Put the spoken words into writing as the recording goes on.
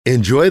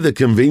Enjoy the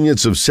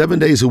convenience of 7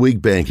 days a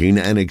week banking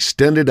and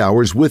extended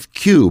hours with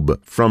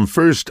Cube from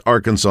First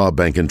Arkansas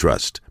Bank and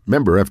Trust.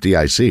 Member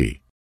FDIC.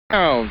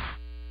 Oh.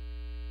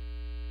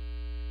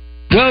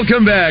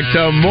 Welcome back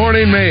to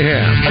Morning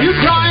Mayhem. Are you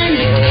crying?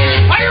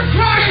 Are you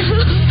crying?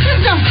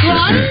 There's no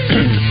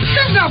crying.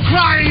 There's no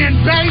crying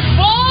in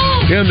baseball.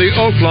 In the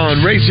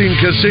Oaklawn Racing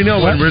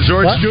Casino and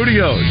Resort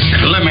Studios.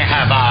 Let me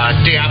have a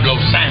Diablo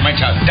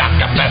sandwich, a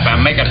Dr. Pepper.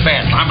 Make it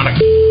fast. I'm going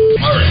to...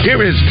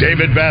 Here is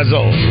David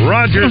Basil,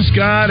 Roger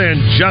Scott, and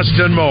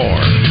Justin Moore.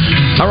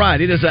 All right,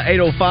 it is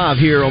 8:05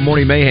 here on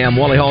Morning Mayhem.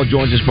 Wally Hall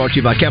joins us, brought to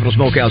you by Capital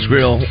Smokehouse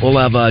Grill. We'll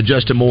have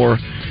Justin Moore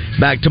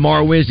back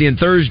tomorrow, Wednesday, and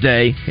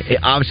Thursday.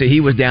 Obviously,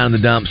 he was down in the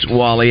dumps,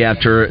 Wally,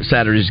 after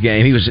Saturday's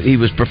game. He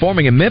was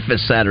performing in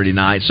Memphis Saturday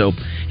night, so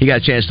he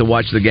got a chance to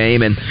watch the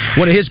game. And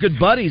one of his good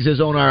buddies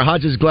is on our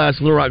Hodges Glass,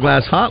 Little Rock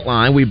Glass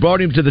hotline. We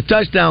brought him to the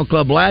Touchdown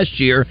Club last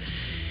year.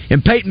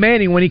 And Peyton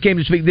Manning, when he came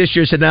to speak this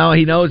year, said now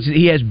he knows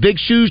he has big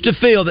shoes to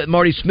fill that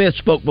Marty Smith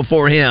spoke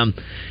before him.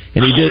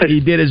 And he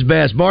did his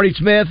best. Marty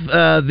Smith,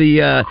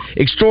 the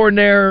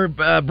extraordinary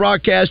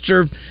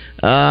broadcaster,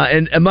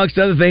 and amongst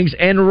other things,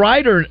 and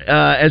writer,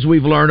 as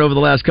we've learned over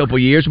the last couple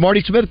of years. Marty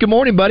Smith, good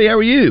morning, buddy. How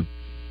are you?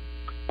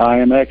 I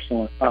am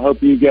excellent. I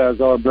hope you guys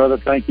are, brother.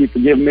 Thank you for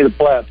giving me the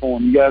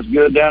platform. You guys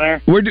good down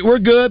there? We're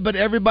good, but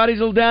everybody's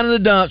a little down in the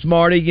dumps,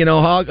 Marty. You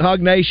know, Hog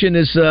Nation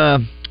is...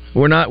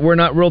 We're not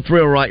real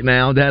thrilled right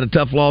now. They had a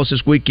tough loss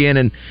this weekend,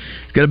 and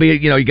it's going to be,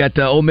 you got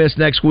Ole Miss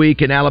next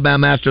week and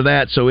Alabama after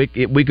that, so we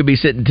could be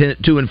sitting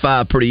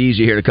 2-5 pretty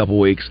easy here in a couple of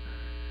weeks.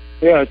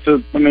 Yeah, it's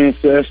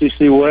the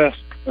SEC West,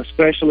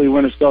 especially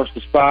when it starts to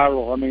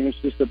spiral. I mean, it's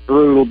just a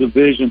brutal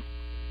division.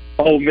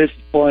 Ole Miss is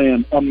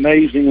playing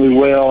amazingly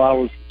well. I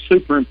was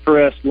super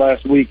impressed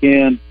last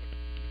weekend.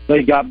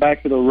 They got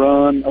back to the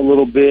run a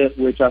little bit,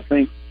 which I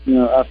think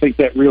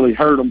that really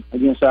hurt them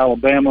against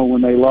Alabama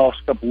when they lost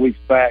a couple weeks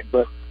back,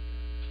 but.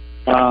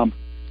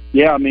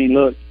 Yeah, I mean,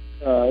 look,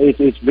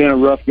 it's been a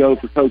rough go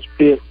for Coach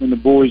Pitt and the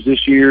boys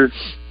this year.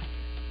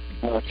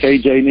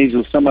 KJ needs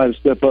somebody to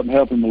step up and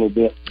help him a little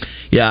bit.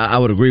 Yeah, I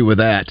would agree with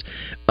that.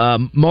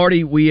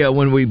 Marty,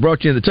 when we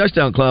brought you in the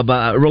Touchdown Club,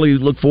 I really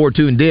look forward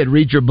to and did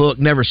read your book,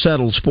 Never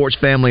Settled, Sports,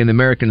 Family, and the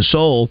American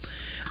Soul.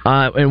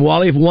 And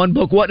Wally, if one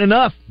book wasn't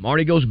enough,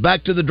 Marty goes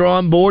back to the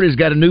drawing board. He's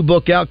got a new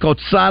book out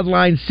called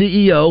Sideline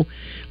CEO,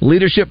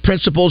 Leadership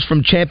Principles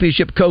from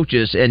Championship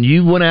Coaches. And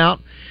you went out,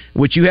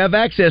 which you have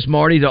access,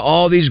 Marty, to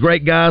all these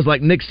great guys like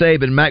Nick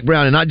Saban, Mac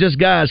Brown, and not just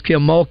guys,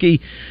 Kim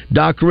Mulkey,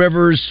 Doc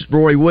Rivers,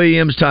 Roy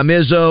Williams, Tom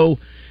Izzo,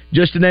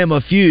 just to name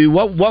a few.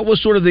 What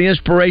was sort of the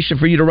inspiration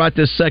for you to write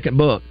this second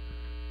book?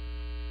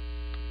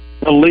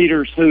 The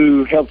leaders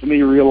who helped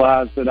me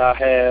realize that I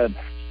had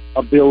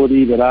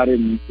ability that I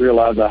didn't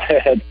realize I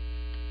had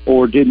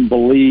or didn't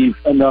believe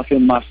enough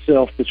in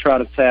myself to try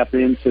to tap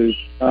into.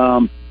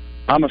 I'm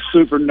a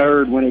super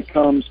nerd when it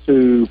comes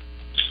to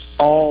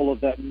all of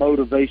that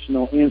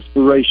motivational,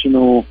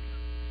 inspirational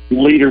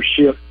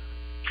leadership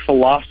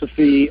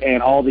philosophy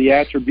and all the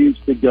attributes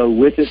that go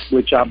with it,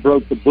 which I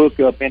broke the book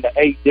up into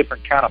 8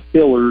 different kind of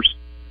pillars.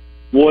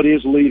 What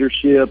is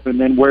leadership, and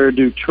then where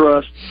do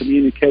trust,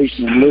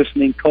 communication, and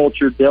listening,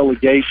 culture,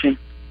 delegation,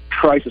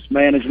 crisis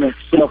management,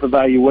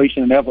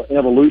 self-evaluation, and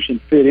evolution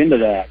fit into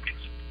that?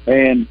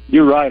 And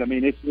you're right. I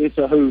mean, it's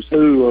a who's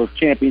who of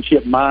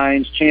championship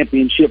minds,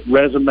 championship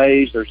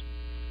resumes. There's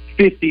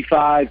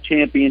 55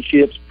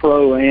 championships,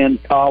 pro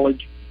and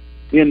college,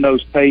 in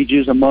those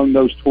pages among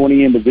those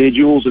 20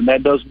 individuals, and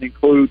that doesn't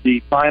include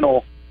the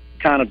final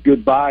kind of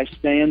goodbye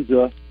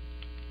stanza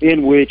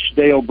in which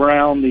Dale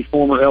Brown, the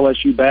former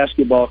LSU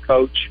basketball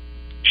coach,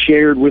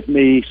 shared with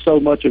me so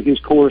much of his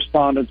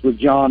correspondence with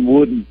John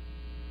Wooden,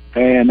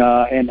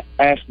 and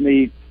asked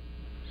me,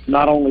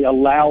 not only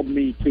allowed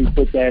me to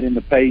put that in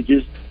the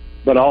pages,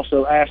 but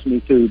also asked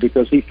me to,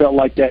 because he felt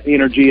like that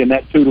energy and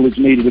that tutelage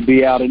needed to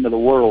be out into the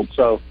world.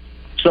 So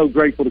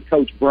grateful to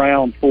Coach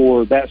Brown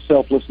for that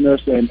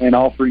selflessness and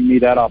offering me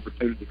that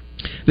opportunity.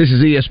 This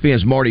is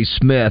ESPN's Marty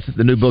Smith.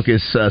 The new book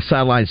is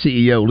Sideline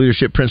CEO,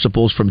 Leadership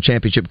Principles from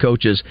Championship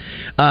Coaches.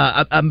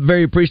 I'm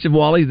very appreciative,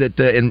 Wally, that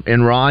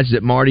and Raj,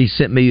 that Marty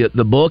sent me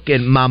the book,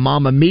 and my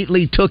mom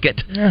immediately took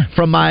it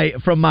from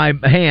my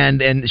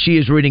hand, and she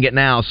is reading it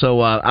now.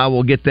 So I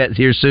will get that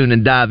here soon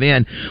and dive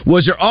in.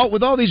 With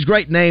all these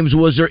great names,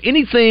 was there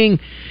anything?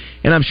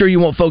 And I'm sure you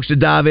want folks to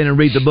dive in and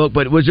read the book,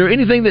 but was there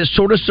anything that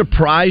sort of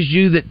surprised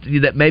you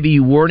that maybe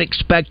you weren't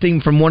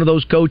expecting from one of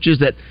those coaches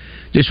that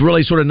just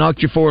really sort of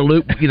knocked you for a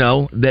loop?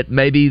 That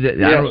maybe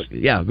that.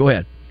 Yes. Go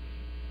ahead.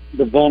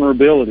 The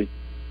vulnerability,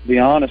 the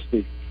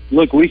honesty.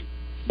 Look, we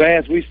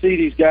see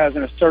these guys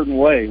in a certain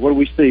way. What do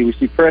we see? We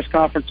see press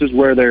conferences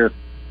where they're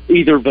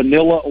either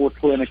vanilla or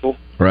clinical,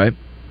 right?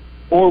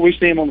 Or we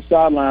see them on the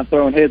sideline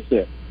throwing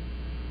headsets.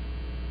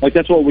 Like,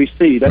 that's what we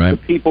see. That's right.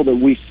 The people that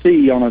we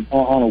see on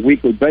a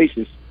weekly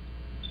basis.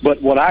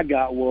 But what I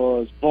got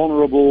was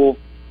vulnerable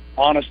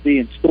honesty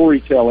and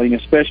storytelling,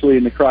 especially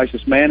in the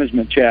crisis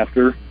management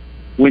chapter,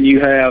 when you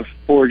have,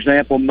 for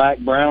example, Mac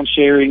Brown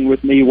sharing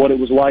with me what it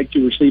was like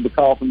to receive a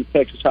call from the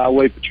Texas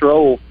Highway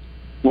Patrol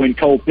when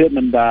Cole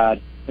Pittman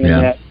died,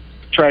 in that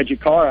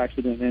tragic car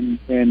accident,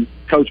 and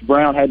Coach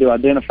Brown had to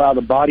identify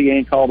the body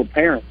and call the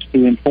parents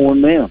to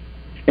inform them,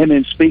 and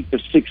then speak to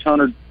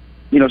 600,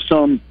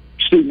 some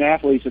student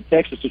athletes at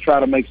Texas to try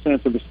to make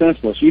sense of the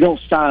senseless. You don't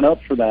sign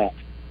up for that.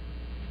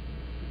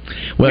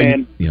 Well,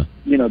 and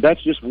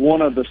that's just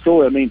one of the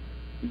story. I mean,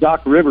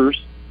 Doc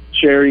Rivers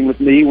sharing with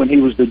me when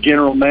he was the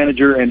general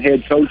manager and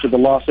head coach of the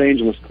Los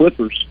Angeles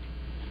Clippers,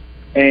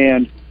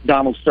 and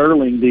Donald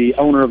Sterling, the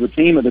owner of the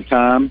team at the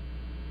time,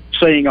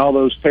 saying all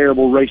those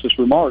terrible racist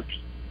remarks.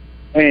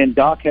 And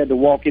Doc had to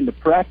walk into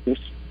practice,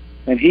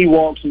 and he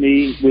walks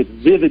me with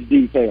vivid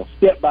detail,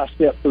 step by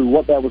step, through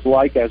what that was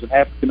like as an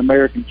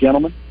African-American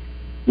gentleman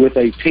with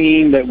a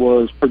team that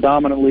was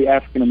predominantly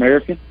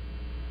African-American,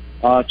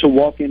 to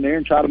walk in there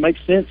and try to make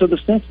sense of the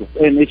senseless.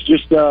 And it's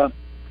just,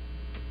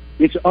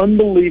 it's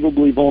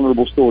unbelievably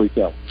vulnerable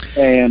storytelling.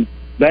 And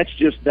that's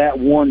just that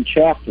one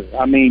chapter.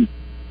 I mean,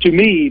 to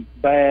me,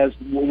 Baz,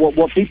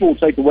 what people will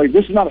take away,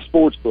 this is not a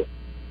sports book.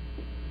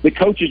 The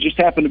coaches just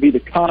happen to be the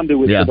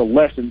conduit for the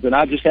lessons, and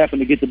I just happen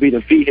to get to be the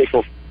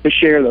vehicle to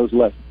share those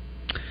lessons.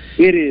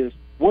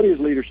 What is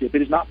leadership?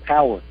 It is not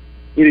power.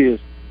 It is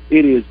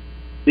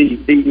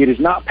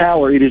not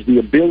power. It is the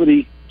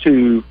ability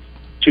to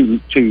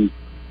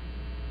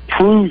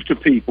prove to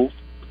people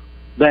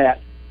that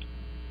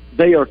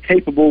they are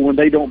capable when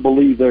they don't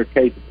believe they're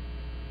capable.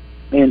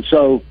 And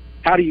so,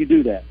 how do you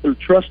do that? Through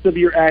trust of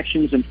your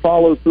actions and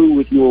follow through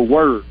with your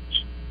words.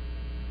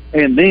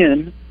 And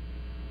then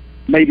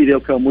maybe they'll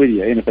come with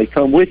you. And if they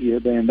come with you,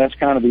 then that's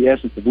kind of the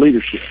essence of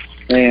leadership.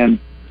 And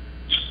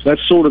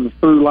that's sort of the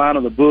through line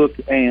of the book.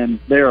 And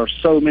there are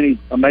so many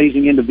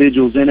amazing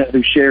individuals in it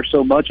who share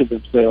so much of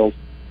themselves.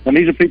 And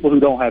these are people who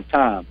don't have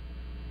time,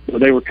 but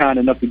they were kind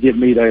enough to give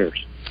me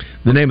theirs.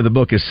 The name of the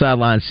book is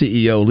Sideline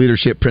CEO,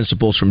 Leadership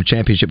Principles from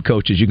Championship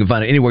Coaches. You can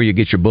find it anywhere you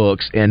get your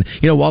books. And,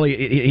 Wally,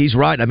 he's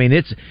right. I mean,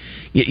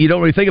 you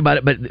don't really think about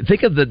it, but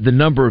think of the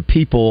number of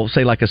people,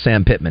 say like a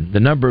Sam Pittman,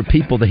 the number of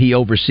people that he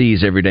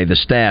oversees every day, the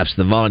staffs,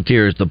 the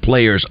volunteers, the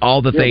players,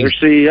 all the things.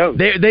 They're CEOs.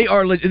 They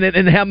are,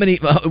 and how many,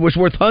 was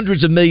worth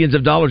hundreds of millions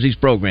of dollars, these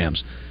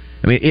programs.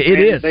 I mean, it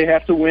is. They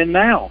have to win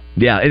now.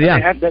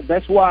 Yeah.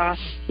 That's why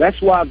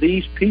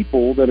these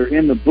people that are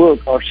in the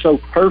book are so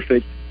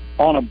perfect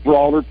on a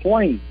broader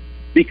plane.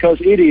 Because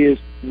it is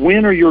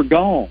win or you're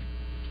gone.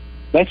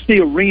 That's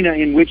the arena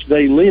in which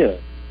they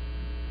live.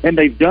 And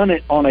they've done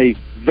it on a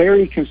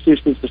very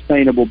consistent,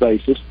 sustainable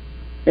basis.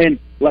 And,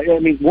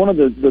 one of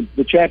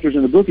the chapters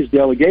in the book is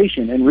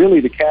delegation. And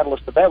really the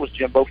catalyst of that was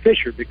Jimbo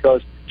Fisher,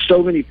 because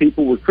so many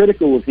people were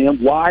critical of him.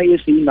 Why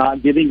is he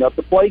not giving up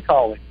the play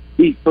calling?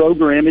 The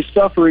program is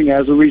suffering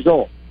as a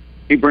result.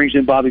 He brings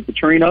in Bobby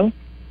Petrino.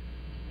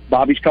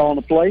 Bobby's calling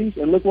the plays,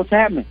 and look what's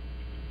happening.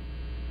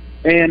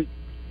 And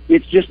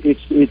it's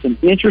an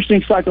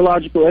interesting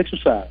psychological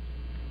exercise.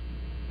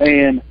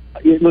 And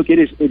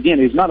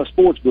it's not a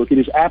sports book. It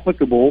is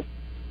applicable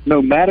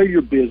no matter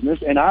your business.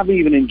 And I've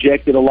even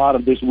injected a lot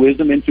of this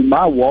wisdom into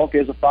my walk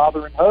as a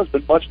father and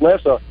husband, much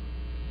less a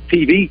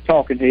TV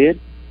talking head.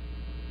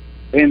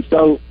 And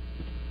so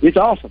it's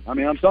awesome. I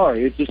mean, I'm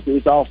sorry.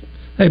 It's awesome.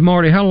 Hey,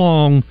 Marty, how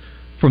long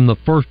from the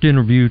first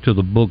interview to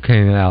the book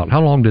came out, how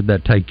long did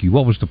that take you?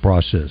 What was the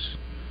process?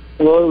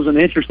 Well, it was an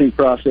interesting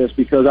process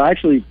because I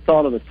actually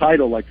thought of the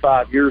title like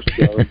 5 years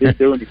ago and didn't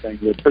do anything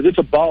with it because it's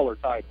a baller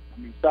title. I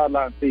mean,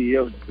 Sideline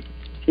CEO is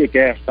a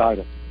kick-ass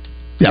title.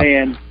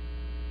 Yep.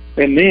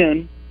 And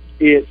then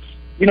it's,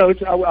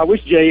 I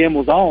wish JM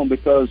was on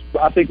because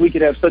I think we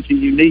could have such a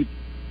unique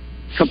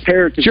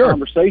comparative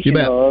conversation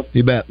of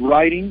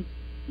writing,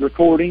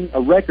 recording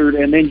a record,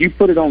 and then you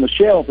put it on the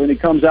shelf and it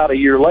comes out a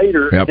year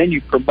later, and then you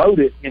promote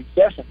it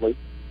incessantly.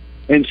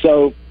 And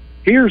so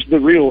here's the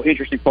real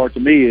interesting part to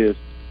me is,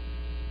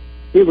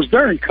 it was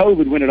during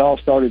COVID when it all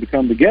started to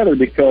come together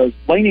because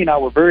Laney and I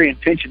were very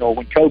intentional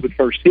when COVID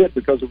first hit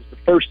because it was the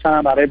first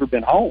time I'd ever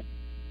been home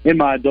in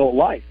my adult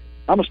life.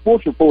 I'm a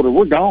sports reporter.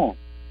 We're gone.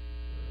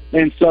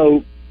 And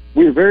so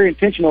we were very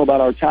intentional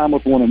about our time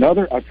with one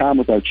another, our time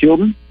with our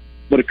children.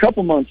 But a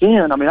couple months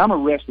in, I mean, I'm a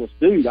restless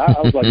dude.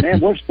 I was like, man,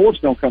 what if sports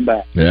don't come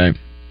back? Yeah.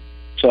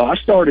 So I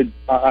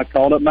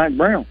called up Mac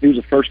Brown. He was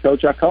the first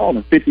coach I called.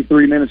 And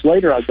 53 minutes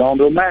later, I'd gone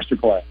to a master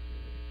class.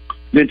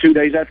 Then 2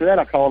 days after that,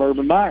 I called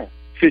Urban Meyer.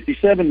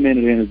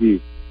 57-minute interview.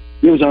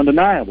 It was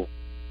undeniable.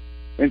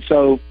 And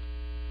so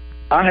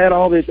I had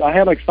all this. I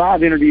had like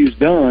 5 interviews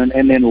done,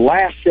 and then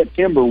last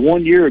September,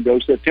 1 year ago,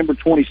 September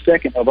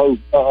 22nd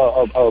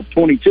of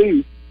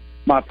 22,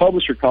 my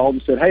publisher called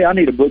and said, hey, I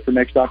need a book for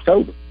next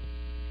October.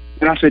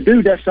 And I said,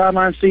 dude, that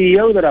Sideline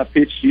CEO that I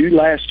pitched you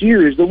last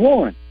year is the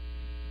one.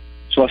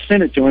 So I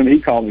sent it to him, and he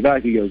called me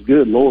back. He goes,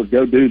 good Lord,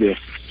 go do this.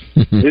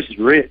 This is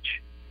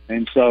rich.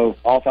 And so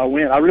off I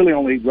went. I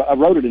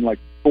wrote it in like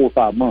 4 or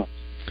 5 months.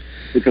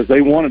 Because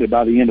they wanted it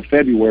by the end of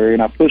February,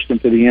 and I pushed them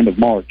to the end of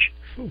March.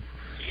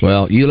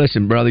 Well, you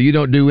listen, brother. You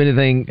don't do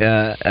anything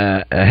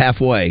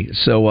halfway.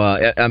 So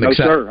I'm excited. No,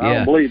 sir. I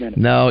don't believe in it.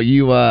 No,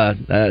 you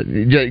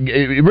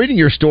reading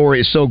your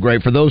story is so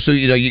great. For those who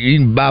you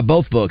can buy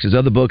both books. His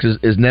other book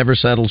is Never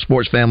Settle: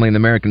 Sports, Family, and the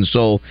American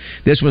Soul.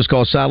 This one's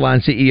called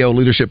Sideline CEO: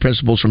 Leadership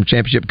Principles from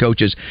Championship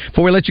Coaches.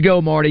 Before we let you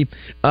go, Marty,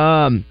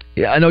 I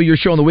know you're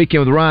showing the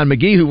weekend with Ryan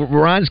McGee.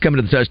 Ryan's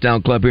coming to the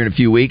Touchdown Club here in a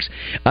few weeks.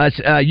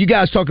 You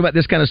guys talk about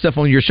this kind of stuff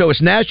on your show.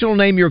 It's National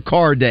Name Your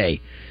Car Day.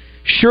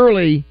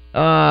 Surely,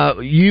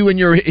 you and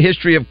your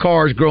history of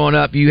cars growing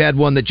up, you had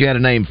one that you had a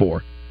name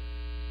for.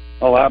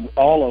 Oh,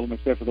 all of them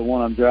except for the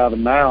one I'm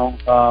driving now.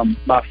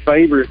 My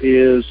favorite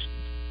is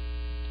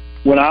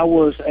when I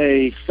was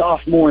a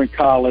sophomore in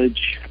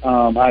college,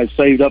 I had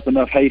saved up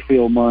enough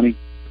hayfield money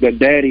that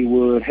Daddy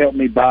would help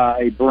me buy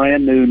a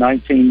brand new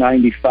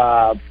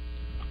 1995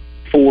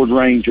 Ford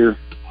Ranger.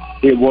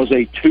 It was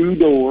a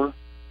 2-door,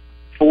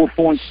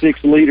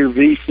 4.6-liter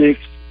V6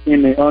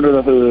 under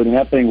the hood, and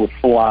that thing would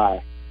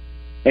fly.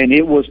 And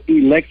it was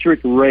electric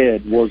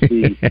red was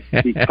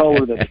the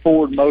color that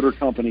Ford Motor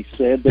Company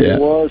said that it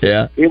was.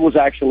 Yeah. It was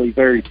actually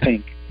very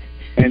pink.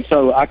 And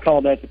so I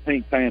called that the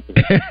Pink Panther.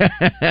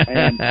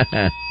 And,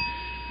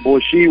 boy,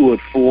 she would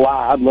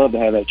fly. I'd love to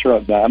have that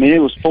truck back. I mean, it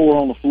was 4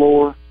 on the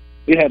floor.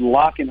 It had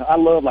locking. I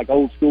love, like,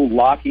 old-school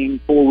locking,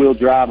 4-wheel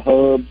drive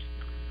hubs.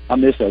 I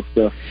miss that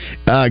stuff.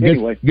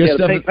 Anyway, good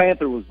stuff. The Pink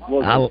Panther was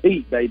a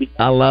beat, baby.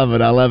 I love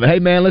it. Hey,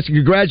 man, listen,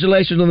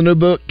 congratulations on the new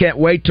book. Can't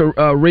wait to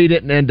read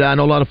it, and I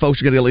know a lot of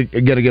folks are going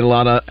to get a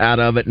lot out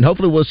of it, and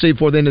hopefully we'll see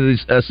before the end of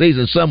this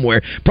season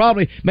somewhere.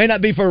 Probably may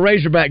not be for a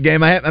Razorback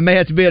game. I may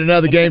have to be at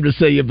another game to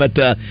see you, but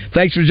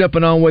thanks for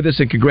jumping on with us,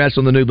 and congrats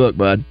on the new book,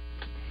 bud.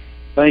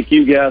 Thank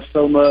you guys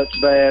so much,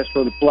 Bass,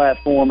 for the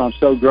platform. I'm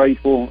so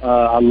grateful.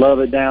 I love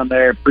it down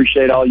there.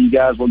 Appreciate all you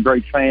guys. What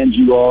great fans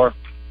you are.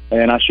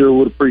 And I sure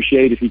would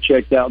appreciate if you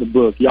checked out the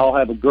book. Y'all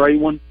have a great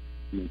one.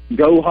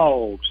 Go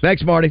Hogs.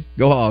 Thanks, Marty.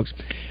 Go Hogs.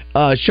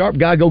 Sharp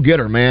guy, go get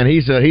her, man.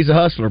 He's a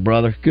hustler,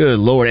 brother. Good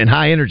Lord. And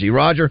high energy.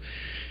 Roger,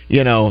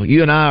 you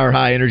and I are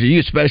high energy.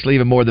 You especially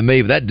even more than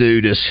me. But that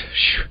dude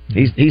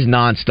he's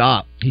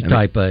nonstop. He's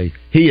type A.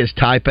 He is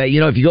type A.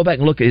 If you go back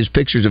and look at his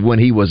pictures of when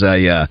he was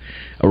a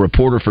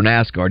reporter for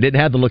NASCAR, didn't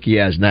have the look he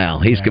has now.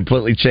 He's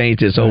completely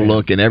changed his whole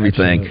look and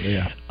everything.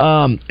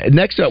 Yeah.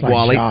 Next up, like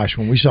Wally. Josh.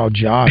 When we saw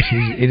Josh,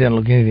 he didn't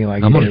look anything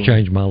like I'm going to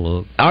change my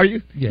look. Are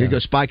you? Yeah. You go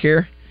spike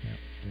hair?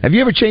 Have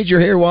you ever changed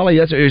your hair, Wally?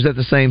 Or is that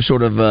the same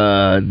sort of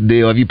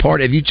deal? Did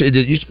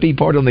you be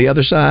part on the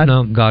other side?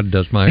 No, God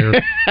does my hair.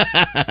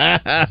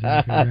 That's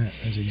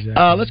exactly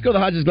right. Let's go to the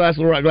Hodges Glass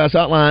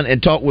Hotline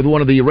and talk with one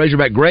of the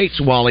Razorback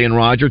greats, Wally and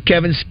Roger,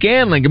 Kevin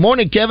Scanlon. Good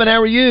morning, Kevin.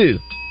 How are you?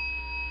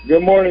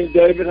 Good morning,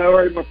 David. How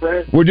are you, my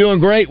friend? We're doing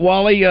great,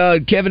 Wally.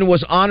 Kevin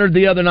was honored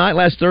the other night,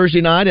 last Thursday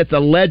night, at the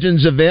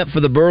Legends event for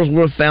the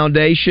Burlsworth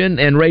Foundation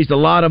and raised a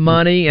lot of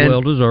money. And,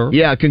 well deserved.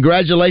 Yeah,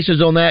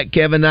 congratulations on that,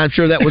 Kevin. I'm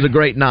sure that was a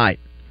great night.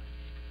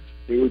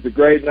 It was a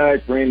great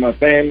night for me and my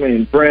family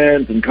and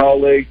friends and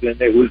colleagues, and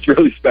it was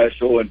really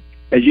special. And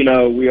as you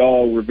know, we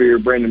all revere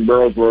Brandon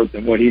Burlsworth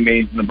and what he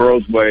means in the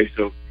Burls way,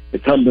 so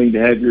it's humbling to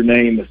have your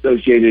name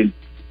associated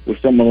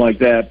with someone like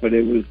that. But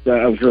it was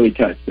I was really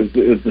touched. It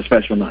was a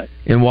special night.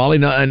 And Wally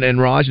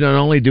and Raj, not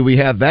only do we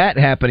have that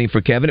happening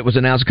for Kevin, it was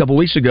announced a couple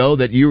weeks ago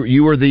that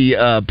you were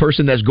the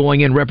person that's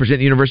going in representing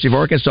the University of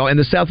Arkansas in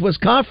the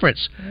Southwest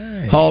Conference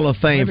Hall of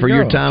Fame for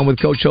your time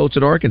with Coach Holtz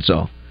at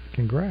Arkansas.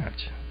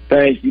 Congrats.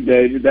 Thank you,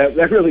 David.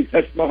 That really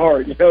touched my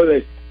heart. You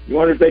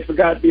wonder if they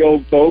forgot the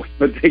old folks,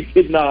 but they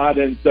did not,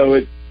 and so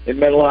it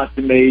meant a lot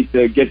to me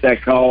to get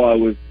that call. I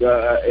was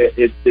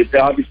it's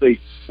obviously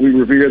we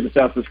revere the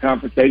Southwest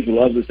Conference days. We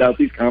love the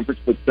Southeast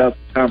Conference, but the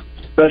Southwest Conference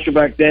was special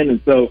back then,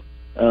 and so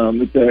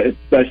it's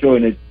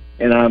special,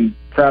 and I'm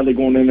proudly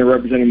going in there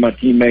representing my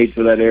teammates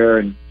for that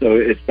era, and so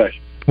it's special.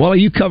 Well,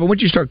 when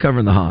did you start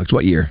covering the Hogs?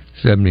 What year?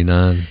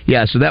 79.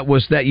 Yeah, so that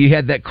was that. You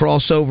had that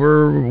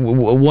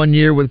crossover 1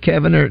 year with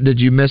Kevin, or did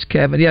you miss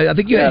Kevin? Yeah, I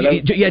think you had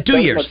 2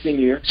 years. Was my senior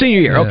year.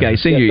 Senior year, Yeah. okay,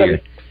 senior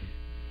year.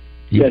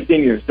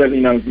 Senior.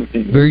 79 was my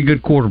senior. Very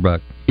good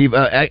quarterback.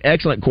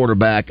 Excellent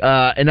quarterback.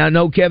 And I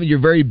know, Kevin, you're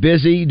very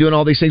busy doing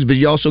all these things, but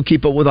you also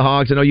keep up with the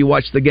Hogs. I know you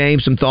watch the game.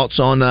 Some thoughts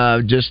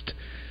on just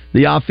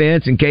the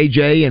offense and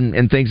KJ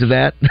and things of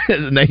that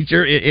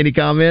nature? Any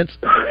comments?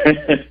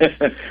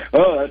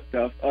 Oh, that's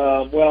tough.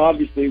 Well,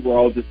 obviously, we're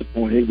all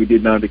disappointed. We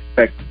did not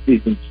expect the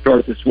season to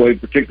start this way,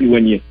 particularly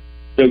when you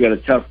still got a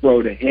tough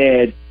road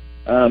ahead.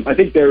 I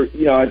think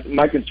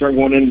my concern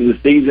going into the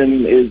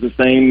season is the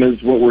same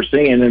as what we're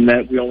seeing, in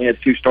that we only had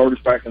 2 starters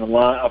back in the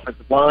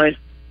offensive line.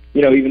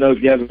 Even though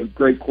if you have a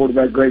great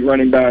quarterback, great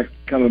running back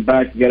coming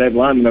back, you got to have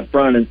linemen up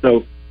front. And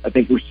so I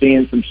think we're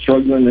seeing some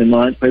struggling in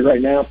line play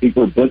right now.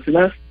 People are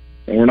blitzing us,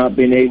 and we're not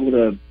being able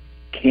to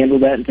handle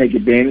that and take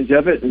advantage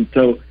of it. And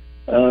so,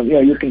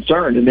 you're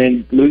concerned. And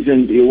then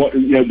losing,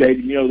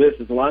 David, this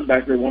as a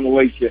linebacker, one of the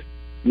ways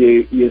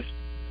you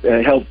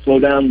help slow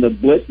down the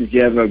blitz is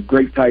you have a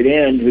great tight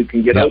end who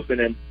can get open,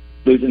 and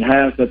losing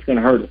Haas, that's going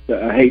to hurt us.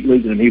 I hate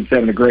losing him. He was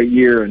having a great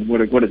year, and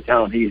what a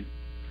talent he is.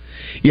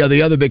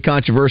 the other big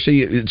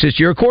controversy, since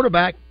you're a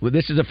quarterback, well,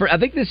 I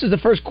think this is the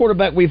first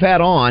quarterback we've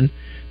had on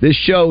this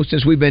show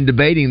since we've been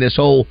debating this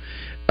whole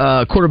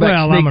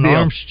quarterback sneak I'm an deal.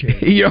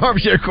 armchair. You're an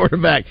armchair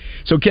quarterback.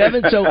 So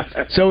Kevin,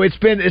 so it's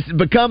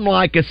become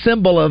like a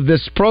symbol of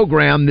this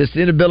program, this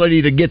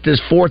inability to get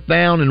this 4th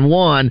down and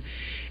 1,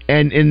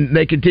 and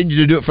they continue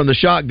to do it from the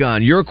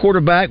shotgun. You're a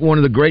quarterback, one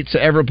of the greats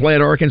to ever play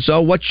at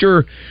Arkansas. What's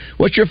your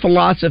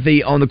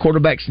philosophy on the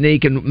quarterback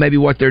sneak and maybe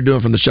what they're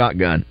doing from the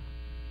shotgun?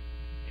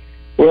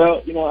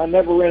 Well, I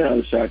never ran out of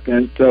the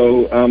shotgun,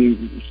 so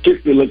I'm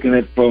strictly looking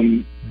at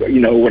from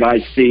what I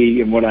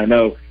see and what I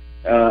know.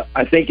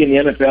 I think in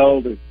the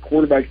NFL, the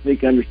quarterback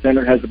sneak under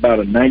center has about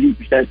a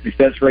 90%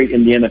 success rate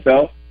in the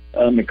NFL.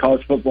 In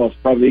college football, it's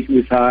probably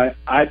equally as high.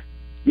 I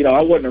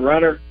wasn't a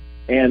runner,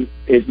 and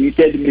if you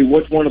said to me,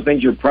 what's one of the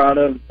things you're proud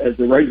of as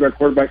the Razorback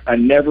quarterback, I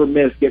never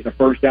missed getting a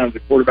first down as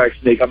a quarterback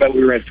sneak. I bet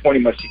we ran 20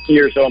 my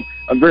senior year, so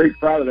I'm very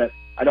proud of that.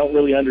 I don't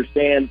really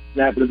understand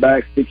snapping it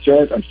back 6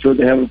 yards. I'm sure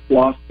they have a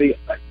philosophy,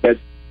 but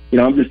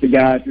I'm just a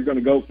guy. If you're going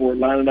to go for it,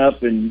 lining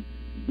up, and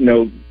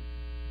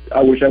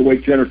I wish I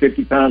weighed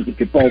 250 pounds and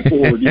could fall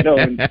forward,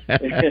 and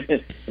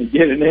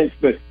get an inch.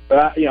 But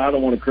I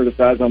don't want to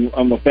criticize.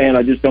 I'm a fan.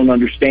 I just don't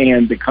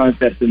understand the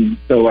concept, and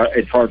so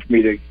it's hard for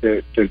me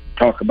to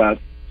talk about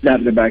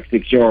snapping it back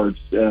 6 yards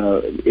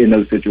in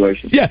those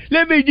situations. Yeah,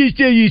 let me just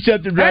tell you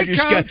something, Roger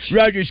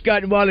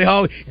Scott and Wally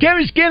Hall.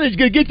 Kevin Skillen's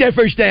going to get that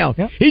first down.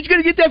 Yep. He's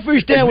going to get that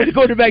first down with the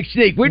quarterback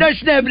sneak. We're not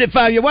snapping it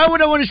 5 yards. Why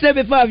would I want to snap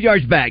it 5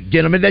 yards back,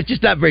 gentlemen? That's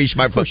just not very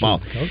smart football.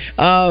 David,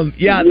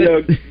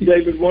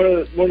 one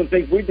of the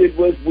things we did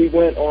was we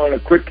went on a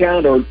quick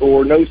count or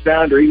no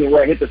sound or even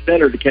where I hit the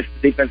center to catch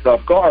the defense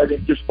off guard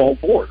and just fall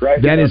forward, right?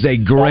 That's a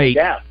great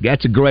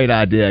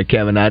idea,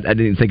 Kevin. I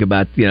didn't think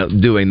about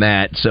doing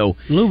that. So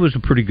Lou was a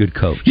pretty good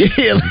coach.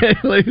 Yeah,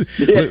 Lou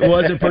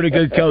was a pretty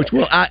good coach.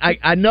 Well,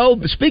 I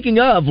know, speaking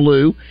of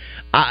Lou,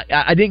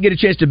 I didn't get a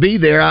chance to be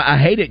there. I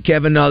hate it,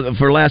 Kevin,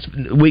 for last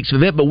week's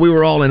event, but we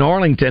were all in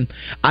Arlington.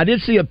 I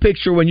did see a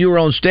picture when you were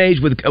on stage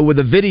with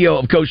a video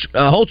of Coach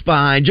Holtz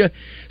behind you.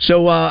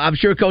 So I'm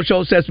sure Coach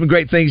Holtz had some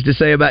great things to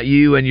say about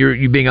you and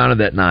you being honored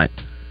that night.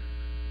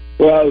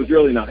 Well, it was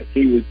really nice.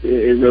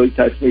 It really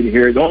touched me to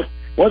hear it.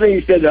 One thing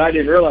he said that I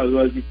didn't realize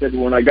was he said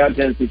when I got to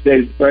Tennessee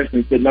State as a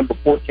freshman, he said number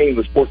 14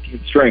 was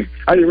 14th string.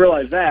 I didn't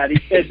realize that. He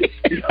said,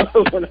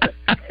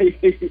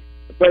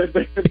 but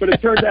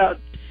it turned out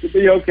to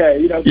be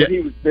okay. But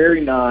he was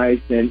very nice,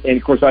 and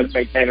of course I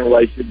maintained a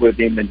relationship with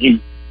him, and he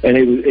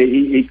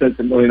said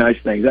some really nice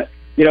things. As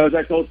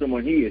I told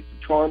someone, he is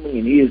charming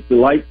and he is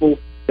delightful.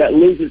 That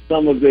loses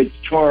some of its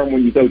charm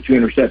when you throw 2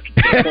 interceptions.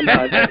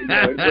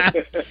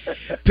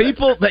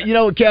 People,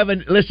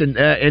 Kevin, listen,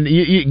 and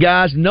you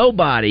guys,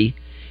 nobody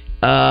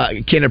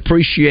can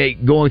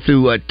appreciate going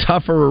through a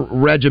tougher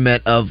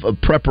regiment of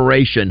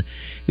preparation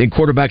than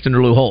quarterbacks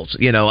under Lou Holtz.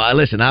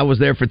 I was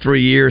there for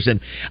 3 years, and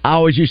I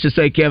always used to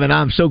say, Kevin,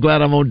 I'm so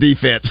glad I'm on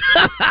defense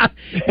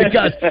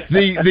because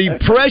the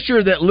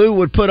pressure that Lou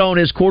would put on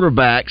his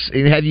quarterbacks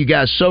and have you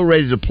guys so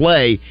ready to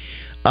play.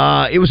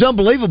 It was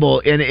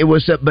unbelievable, and it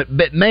was. But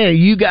man,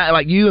 you guys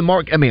like you and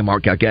Ron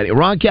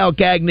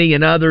Calcagney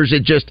and others.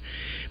 It just,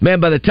 man,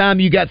 by the time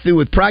you got through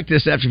with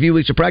practice after a few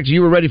weeks of practice,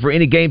 you were ready for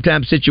any game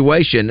time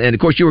situation. And of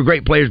course, you were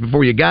great players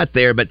before you got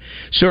there, but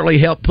certainly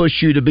helped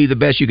push you to be the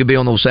best you could be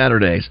on those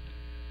Saturdays.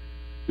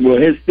 Well,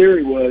 his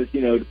theory was,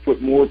 to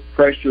put more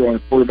pressure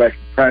on quarterbacks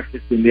in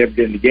practice than they ever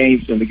did in the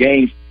games. So in the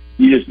games,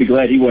 you just be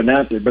glad he wasn't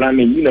out there. But I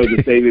mean,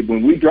 this, David,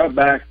 when we dropped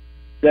back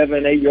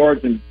 7-8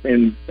 yards in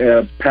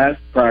pass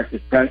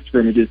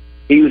scrimmages,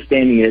 he was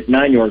standing at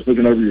 9 yards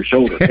looking over your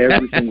shoulder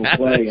every single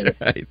play. And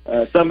right.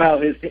 Somehow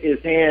his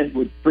hand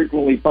would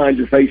frequently find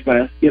your face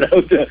mask,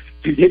 to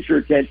get your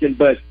attention.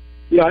 But,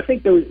 I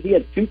think he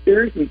had 2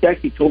 theories, and he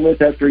actually told me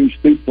this after he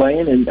stopped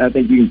playing, and I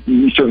think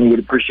you certainly would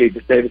appreciate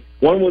this, David.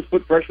 One was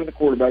put pressure on the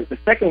quarterback. The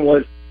second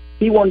was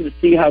he wanted to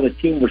see how the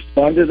team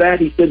responded to that.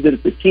 He said that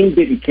if the team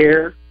didn't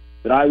care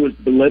that I was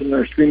belittling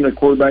or screaming at the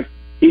quarterback,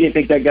 he didn't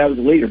think that guy was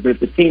a leader. But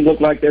if the team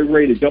looked like they were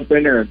ready to jump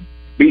in there and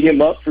beat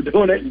him up for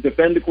doing it and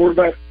defend the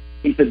quarterback,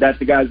 he said that's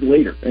the guy's the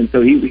leader. And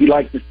so he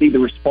likes to see the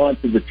response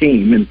of the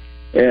team. And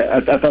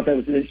I thought that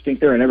was an interesting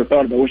theory. I never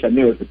thought about it. I wish I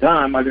knew at the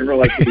time. I didn't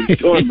realize what he was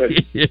doing, but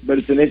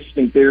it's an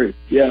interesting theory.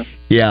 Yeah.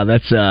 Yeah,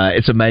 that's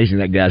it's amazing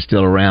that guy's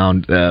still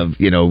around,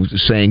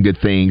 saying good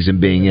things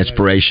and being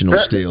inspirational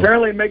still.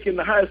 Apparently making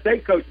the Ohio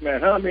State coach,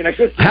 man. Huh? I mean, I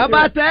guess. How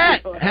about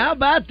that? How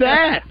about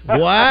that?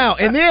 Wow!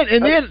 And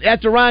then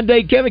after Ryan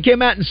Day, Kevin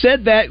came out and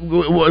said that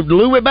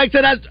Lou went back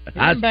to that.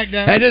 I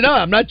didn't know.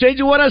 I'm not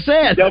changing what I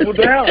said. Double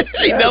down.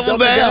 He doubled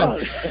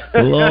down.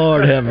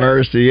 Lord have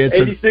mercy! It's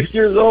 86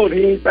 years old. He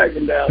ain't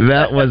backing down.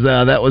 That was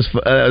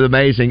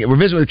amazing. We're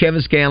visiting with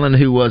Kevin Scanlon,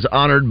 who was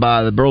honored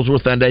by the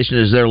Burlsworth Foundation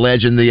as their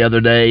legend the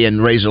other day,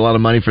 and raised a lot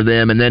of money for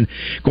them. And then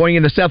going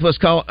in the Southwest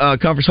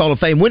Conference Hall of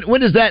Fame.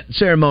 When is that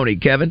ceremony,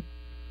 Kevin?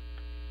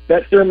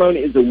 That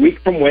ceremony is a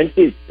week from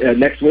Wednesday. It's,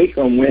 next week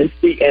on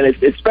Wednesday, and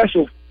it's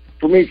special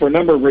for me for a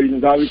number of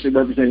reasons. Obviously,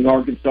 representing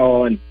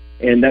Arkansas,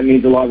 and that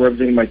means a lot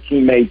representing my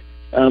teammates.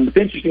 What's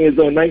interesting is,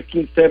 though, in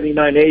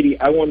 1979-80,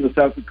 I won the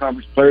Southwest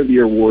Conference Player of the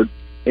Year award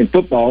in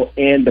football,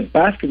 and the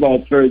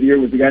basketball Player of the Year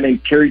was a guy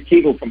named Terry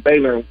Teagle from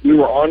Baylor. We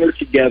were honored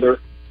together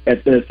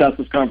at the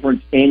Southwest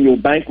Conference annual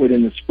banquet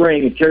in the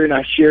spring, and Terry and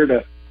I shared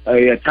a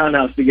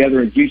townhouse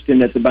together in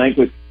Houston at the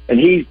banquet, and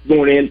he's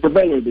going in for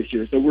Baylor this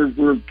year. So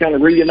we're kind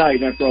of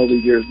reuniting after all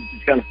these years.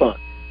 It's kind of fun.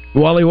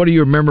 Wally, what do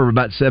you remember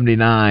about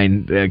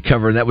 79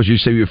 covering? That was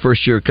your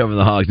first year covering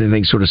the Hogs.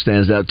 Anything sort of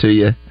stands out to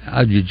you?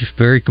 You're just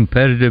very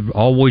competitive,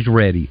 always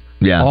ready.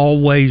 Yeah.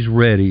 Always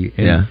ready.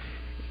 And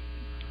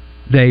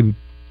they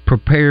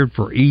prepared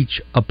for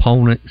each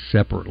opponent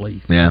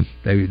separately. Yeah.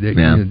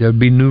 There'd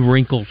be new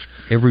wrinkles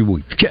every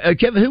week.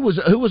 Kevin, who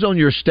was on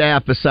your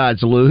staff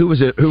besides Lou? Who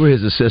were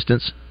his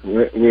assistants?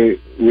 We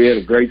had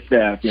a great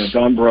staff.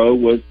 Don Breaux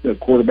was the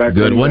quarterback,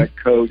 good one,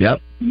 coach.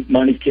 Yep.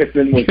 Monty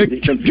Kiffin was the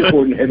defensive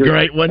coordinator.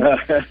 Great one.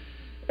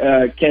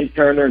 Ken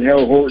Turner and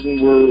Harold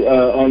Horton were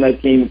on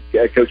that team.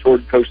 Coach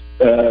Horton coached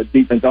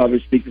defense,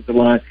 obviously, defensive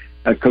line.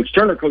 Coach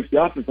Turner coached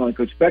the offensive line.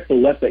 Coach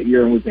Bechtel left that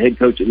year and was the head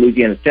coach at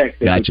Louisiana Tech.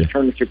 Gotcha. Coach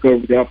Turner took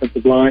over the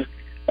offensive line.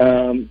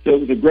 So it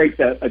was a great.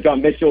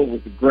 John Mitchell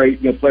was a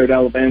great player at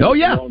Alabama. Oh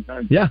yeah, for a long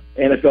time. Yeah.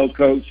 NFL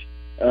coach.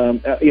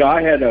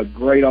 I had a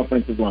great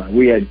offensive line.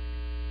 We had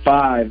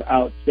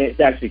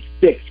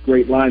 6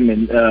 great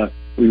linemen.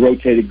 We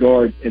rotated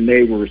guards, and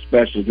they were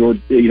special.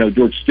 George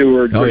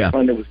Stewart, George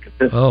Pundit was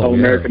consistent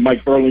All-American.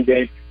 Mike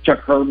Burlingame, Chuck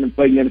Herman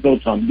played in the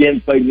NFL. Tom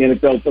Ginn played in the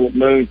NFL. Philip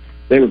Moon.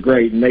 They were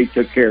great, and they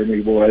took care of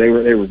me, boy. They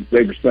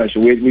were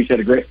special. We had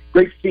a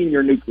great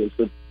senior nucleus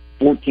of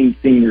 14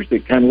 seniors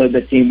that kind of led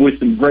that team with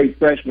some great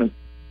freshmen.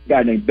 A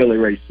guy named Billy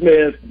Ray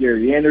Smith,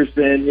 Gary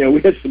Anderson.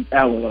 We had some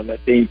talent on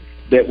that team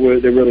that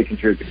really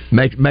contributed.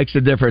 Makes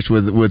a difference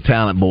with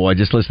talent, boy.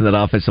 Just listen to that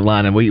offensive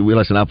line, and we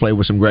listen. I played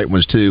with some great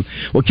ones too.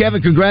 Well,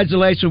 Kevin,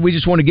 congratulations. We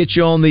just want to get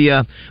you on the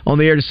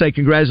air to say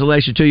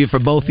congratulations to you for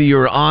both of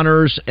your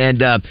honors,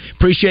 and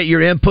appreciate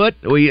your input.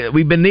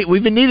 We've been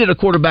needed a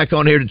quarterback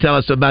on here to tell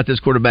us about this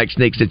quarterback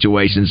sneak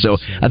situation. So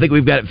I think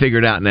we've got it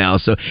figured out now.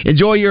 So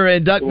enjoy your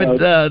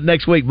inductment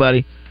next week,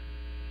 buddy.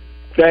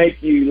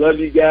 Thank you. Love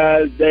you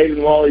guys. Dave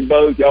and Wally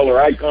both. Y'all are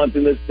icons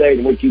in this state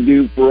and what you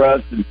do for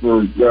us and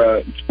for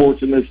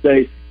sports in this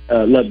state.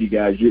 Love you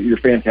guys. You're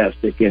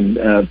fantastic and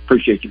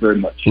appreciate you very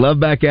much. Love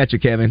back at you,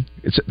 Kevin.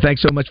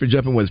 Thanks so much for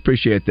jumping with us.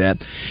 Appreciate that.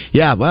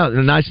 Yeah, well,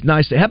 nice.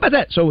 How about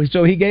that? So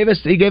he gave us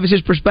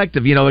his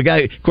perspective. A guy.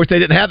 Of course, they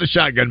didn't have the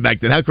shotgun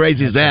back then. How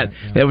crazy is that?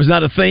 It was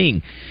not a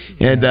thing.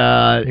 And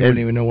he wouldn't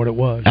even know what it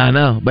was. I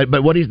know, but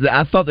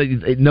I thought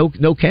that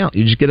no count.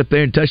 You just get up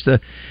there and touch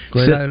the.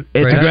 It's a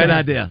great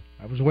idea.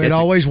 That was the way it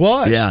always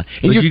was. Yeah,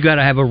 and you got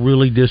to have a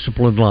really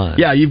disciplined line.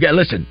 Yeah, you've got.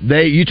 Listen,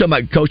 you talking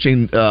about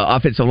coaching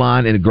offensive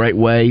line in a great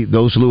way.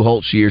 Those Lou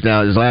Holtz years.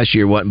 Now his last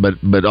year wasn't,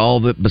 but all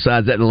the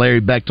besides that, and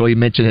Larry Bechtel you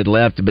mentioned had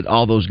left, but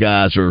all those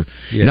guys are,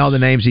 and all the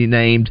names he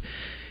named.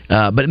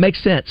 But it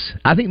makes sense.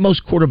 I think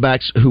most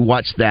quarterbacks who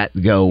watch that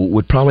go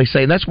would probably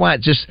say, and that's why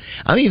it just.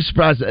 I'm even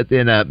surprised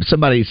that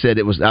somebody said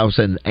it was. I was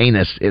saying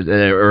anus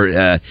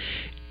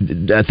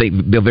I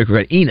think Bill Vicker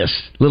got Enos.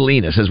 Little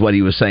Enos is what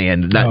he was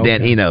saying, not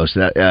Dan Enos.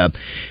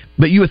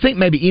 But you would think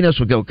maybe Enos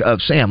would go,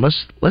 Sam,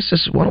 let's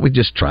just, why don't we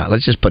just try?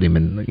 Let's just put him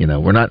in.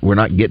 We're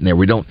not getting there.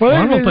 We don't. Well,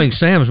 I don't think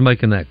Sam's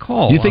making that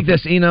call. You think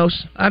that's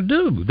Enos? I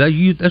do.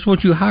 That's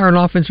what you hire an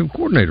offensive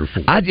coordinator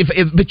for.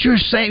 But you're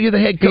saying you're the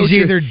head coach.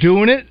 He's either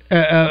doing it.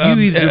 You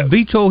either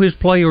veto his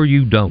play or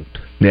you don't.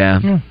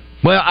 Yeah.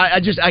 Well,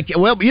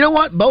 well, you know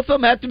what? Both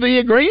of them have to be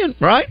agreeing,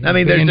 right? I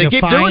mean, they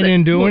keep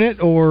doing it,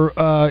 or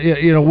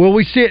will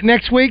we see it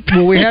next week?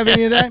 Will we have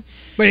any of that?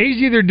 But he's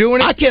either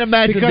doing it. I can't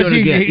imagine because doing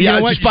it again. You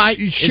know what?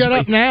 Shut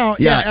up now.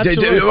 Yeah,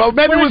 absolutely. Well,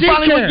 maybe we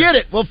finally will get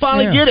it. We'll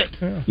finally get it.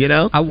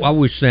 Yeah. I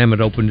wish Sam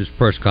had opened his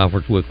press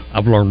conference with,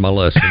 "I've learned my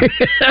lesson."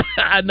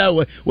 I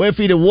know. Well, if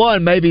he'd have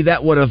won, maybe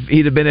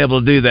he'd have been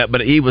able to do that.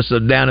 But he was so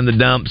down in the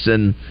dumps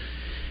and.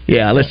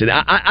 Yeah, listen,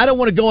 I don't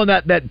want to go in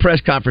that press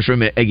conference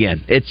room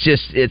again.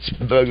 It's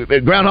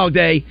Groundhog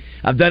Day.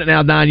 I've done it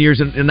now 9 years.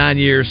 In 9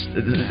 years,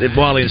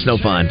 Wally, it's no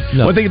fun.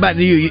 No. One thing about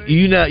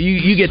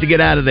you get to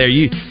get out of there.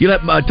 You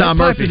let Tom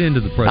Murphy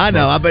into the press. I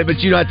know, but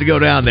you don't have to go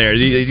down there.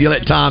 You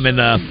let Tom and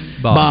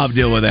Bob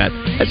deal with that.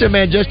 That's our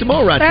man Justin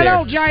Moore right there.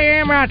 Hello,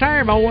 JM right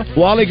there, boy.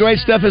 Wally, great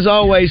stuff as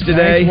always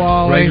today.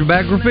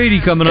 Razorback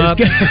graffiti coming up.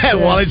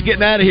 Wally's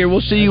getting out of here.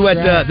 We'll see you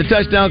at the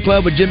Touchdown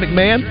Club with Jim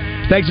McMahon.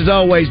 Thanks as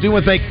always. Do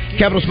want to thank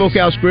Capital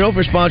Smokehouse Grill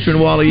for sponsoring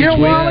Wally each week.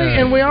 Wally,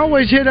 and we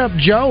always hit up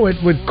Joe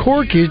with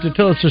Corky's to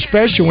tell us a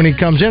special when he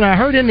comes in. I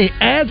heard in the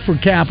ad for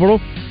Capital,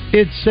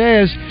 it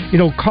says,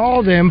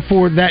 call them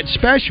for that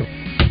special.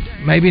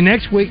 Maybe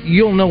next week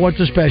you'll know what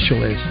the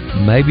special is.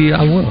 Maybe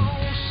I will.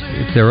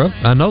 If they're up,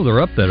 I know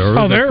they're up that early.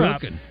 Oh, they're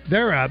up.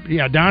 They're up.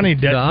 Yeah, Donnie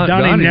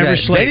never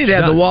sleeps. They need to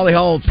have the Wally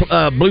Hall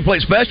Blue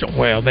Plate Special.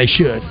 Well, they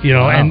should.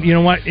 And you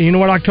know what? You know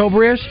what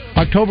October is?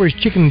 October is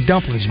Chicken and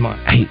Dumplings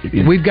Month.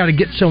 We've got to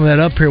get some of that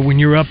up here when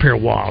you're up here,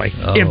 Wally.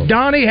 Oh. If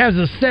Donnie has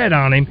a set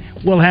on him,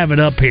 we'll have it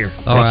up here.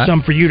 All right.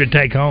 Some for you to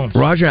take home.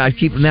 Roger,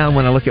 now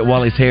when I look at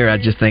Wally's hair, I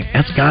just think,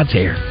 that's God's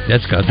hair.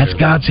 That's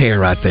God's hair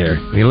right there.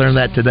 We learned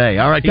that today.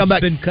 All right, come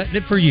back. He's been cutting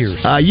it for years.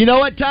 You know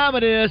what time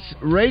it is?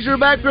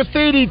 Razorback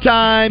Graffiti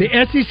time.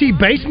 The SEC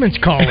basement's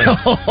calling.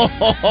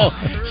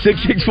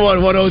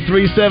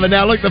 661-1037.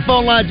 Now, look, the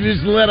phone lines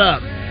just lit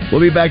up. We'll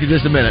be back in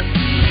just a minute.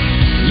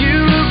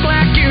 You look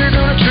like you're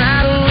gonna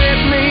try to let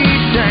me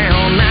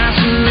down. Nice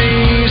and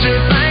easy.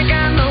 Think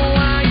I know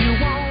why you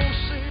won't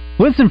see.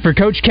 Listen for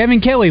Coach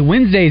Kevin Kelly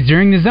Wednesdays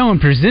during the Zone,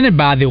 presented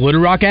by the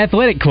Little Rock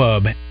Athletic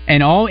Club.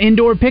 An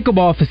all-indoor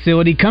pickleball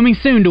facility coming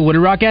soon to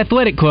Little Rock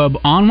Athletic Club,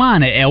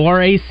 online at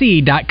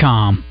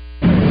lrac.com.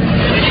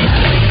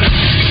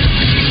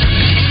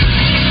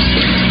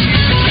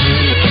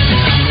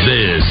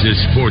 This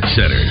is Sports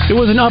Center. It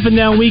was an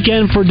up-and-down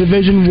weekend for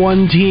Division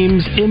I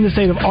teams in the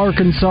state of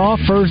Arkansas.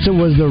 First, it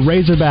was the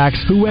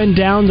Razorbacks, who went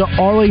down to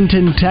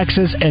Arlington,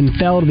 Texas, and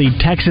fell to the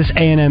Texas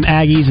A&M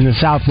Aggies in the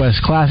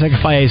Southwest Classic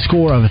by a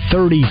score of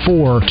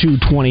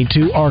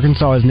 34-22.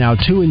 Arkansas is now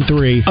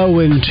 2-3,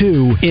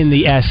 0-2 in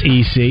the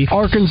SEC.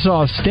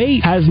 Arkansas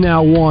State has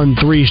now won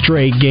 3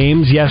 straight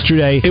games.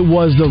 Yesterday, it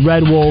was the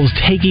Red Wolves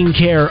taking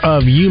care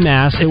of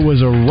UMass. It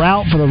was a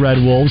rout for the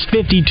Red Wolves,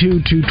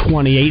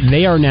 52-28.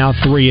 They are now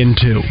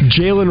 3-2.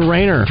 Jalen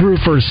Rayner threw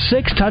for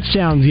 6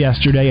 touchdowns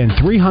yesterday and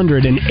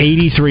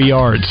 383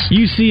 yards.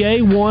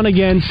 UCA won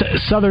against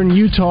Southern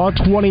Utah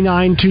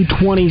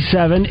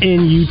 29-27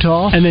 in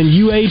Utah, and then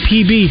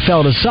UAPB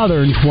fell to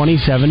Southern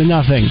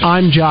 27-0.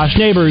 I'm Josh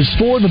Neighbors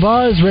for the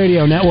Buzz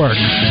Radio Network.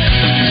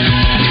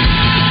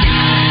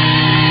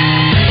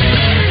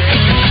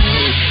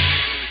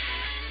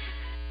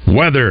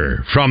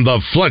 Weather from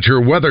the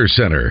Fletcher Weather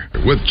Center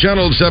with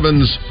Channel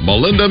 7's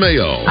Melinda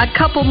Mayo. A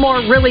couple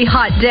more really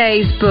hot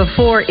days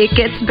before it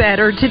gets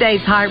better.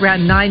 Today's high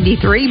around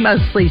 93,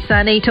 mostly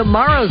sunny.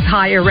 Tomorrow's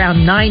high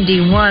around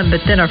 91,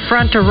 but then a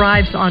front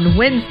arrives on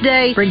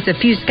Wednesday, brings a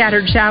few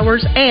scattered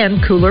showers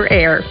and cooler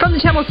air. From the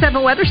Channel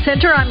 7 Weather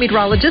Center, I'm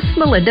meteorologist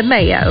Melinda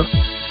Mayo.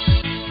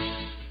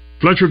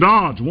 Fletcher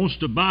Dodge wants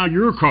to buy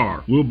your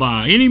car. We'll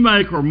buy any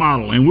make or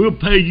model, and we'll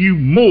pay you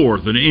more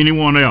than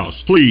anyone else.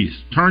 Please,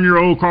 turn your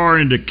old car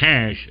into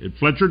cash at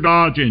Fletcher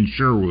Dodge in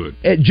Sherwood.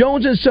 At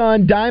Jones &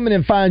 Son Diamond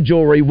and Fine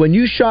Jewelry, when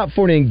you shop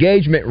for an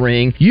engagement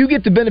ring, you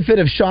get the benefit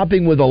of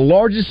shopping with the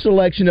largest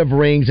selection of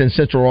rings in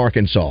Central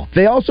Arkansas.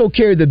 They also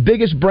carry the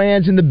biggest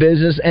brands in the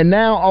business and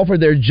now offer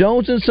their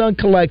Jones & Son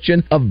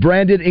collection of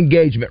branded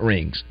engagement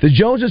rings. The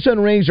Jones & Son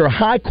rings are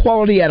high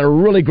quality at a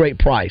really great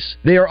price.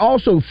 They are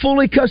also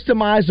fully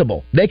customizable.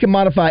 They can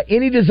modify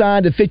any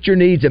design to fit your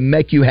needs and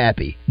make you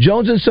happy.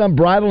 Jones & Son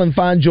Bridal and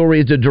Fine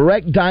Jewelry is a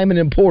direct diamond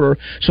importer,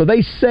 so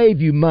they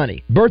save you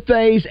money.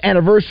 Birthdays,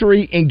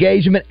 anniversary,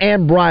 engagement,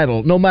 and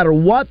bridal. No matter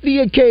what the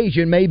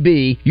occasion may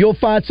be, you'll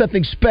find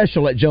something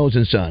special at Jones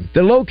 & Son.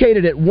 They're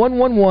located at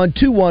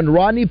 11121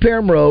 Rodney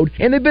Parham Road,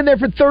 and they've been there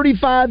for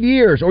 35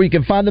 years, or you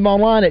can find them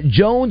online at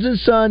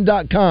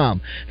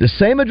jonesandson.com. The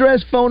same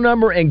address, phone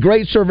number, and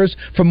great service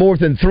for more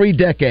than 3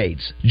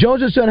 decades.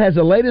 Jones & Son has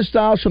the latest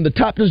styles from the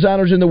top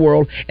designers in the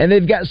world, and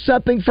they've got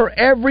something for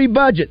every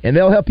budget, and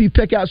they'll help you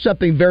pick out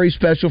something very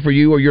special for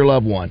you or your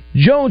loved one.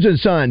 Jones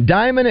 & Son,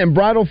 Diamond and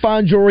Bridal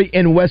Fine Jewelry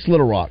in West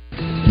Little Rock.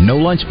 No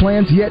lunch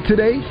plans yet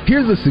today?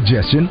 Here's a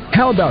suggestion.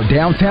 How about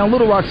downtown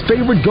Little Rock's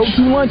favorite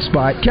go-to lunch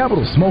spot,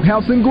 Capital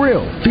Smokehouse and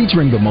Grill,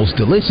 featuring the most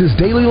delicious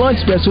daily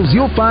lunch specials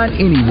you'll find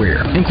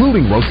anywhere,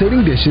 including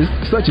rotating dishes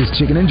such as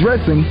chicken and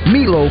dressing,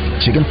 meatloaf,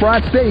 chicken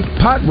fried steak,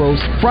 pot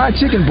roast, fried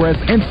chicken breast,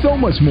 and so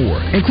much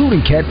more, including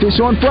catfish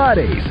on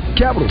Fridays.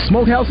 Capital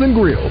Smokehouse and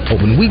Grill,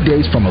 open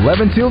weekdays from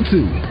 11 till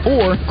 2,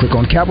 or click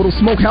on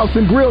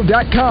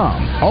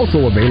CapitalSmokehouseandGrill.com.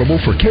 Also available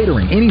for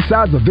catering any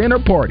size event or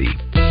party.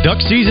 Duck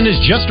season is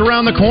just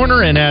around the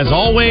corner, and as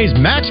always,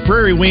 Max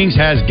Prairie Wings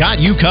has got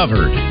you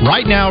covered.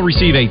 Right now,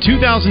 receive a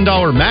 $2,000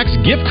 Max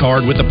gift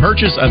card with the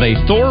purchase of a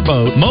Thor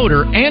boat,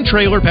 motor, and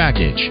trailer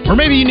package. Or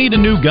maybe you need a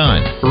new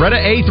gun. Beretta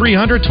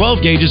A300 12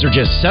 gauges are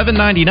just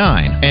 $7.99,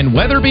 and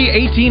Weatherby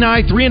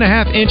 18i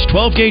 3.5-inch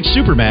 12-gauge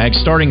Super Mag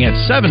starting at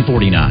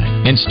 $7.49,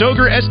 and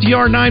Stoeger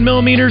STR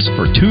 9mm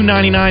for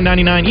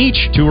 $299.99 each.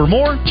 2 or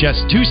more,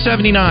 just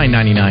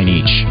 $279.99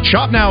 each.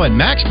 Shop now at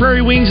Max Prairie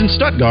Wings in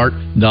Stuttgart.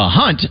 The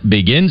hunt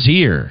begins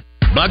here.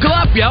 Buckle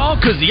up, y'all,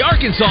 because the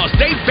Arkansas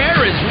State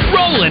Fair is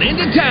rolling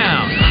into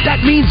town.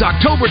 That means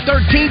October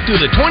 13th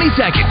through the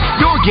 22nd,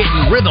 you're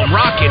getting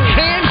rhythm-rocking,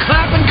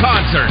 hand-clapping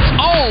concerts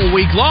all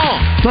week long.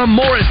 From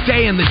Morris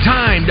Day and the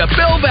Time to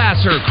Bill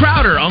Vassar,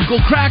 Crowder,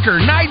 Uncle Cracker,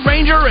 Night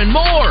Ranger, and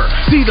more.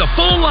 See the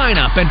full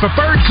lineup and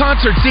preferred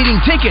concert seating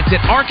tickets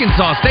at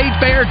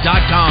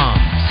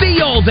ArkansasStateFair.com.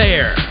 See y'all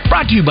there.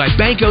 Brought to you by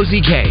Bank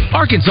OZK,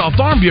 Arkansas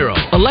Farm Bureau,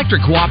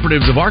 Electric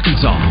Cooperatives of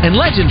Arkansas, and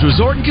Legends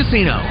Resort and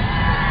Casino.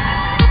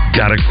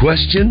 Got a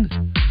question?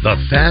 The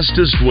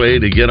fastest way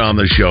to get on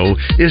the show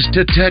is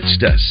to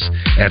text us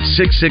at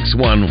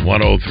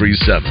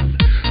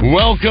 661-1037.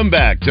 Welcome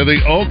back to the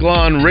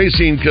Oaklawn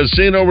Racing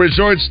Casino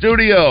Resort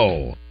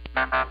Studio.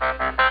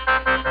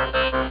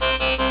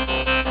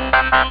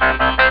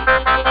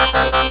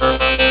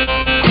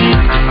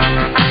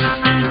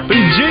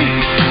 BG.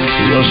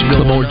 Let's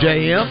go more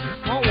JM.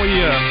 Why don't we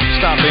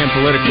stop being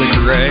politically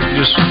correct?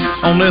 Just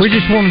on this. We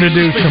just wanted to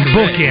do some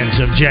bookends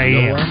of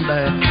JM.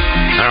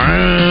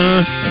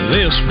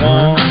 This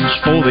one's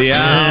for the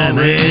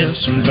IRS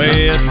and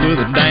bed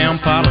with a damn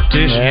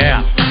politician.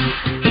 Yeah.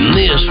 And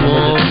this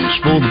one's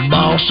for the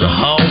boss of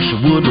house who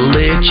wouldn't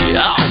let you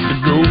off to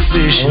go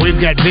fishing.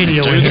 We've got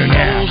video in here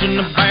now,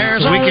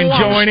 so we can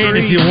join in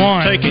if you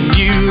want. Taking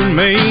you and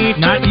me.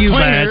 Not you,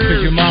 Baz,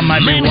 because your mom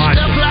might be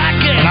watching.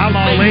 But I'm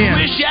all in.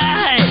 Wish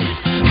I had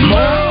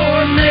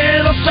more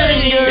middle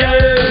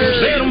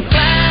fingers. Let them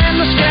fly in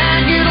the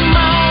sky, get them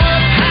all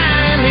up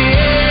high in the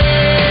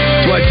air.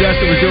 That's what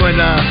Justin was doing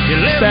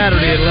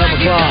Saturday at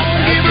 11 o'clock.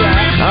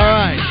 All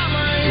right.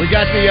 We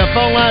got the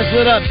phone lines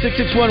lit up,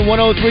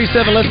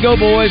 661-1037. Let's go,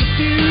 boys.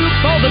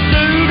 All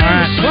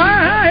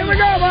right, here we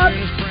go, bud.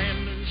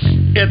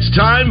 It's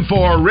time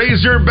for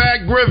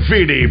Razorback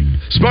Graffiti,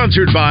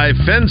 sponsored by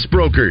Fence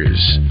Brokers.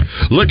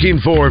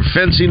 Looking for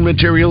fencing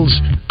materials?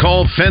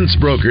 Call Fence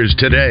Brokers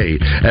today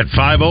at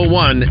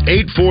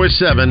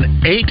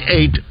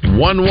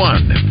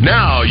 501-847-8811.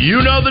 Now,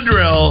 you know the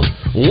drill.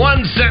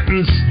 One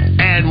sentence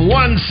and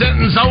one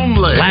sentence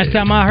only. Last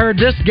time I heard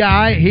this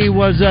guy, he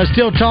was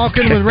still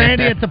talking with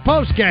Randy at the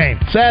post game.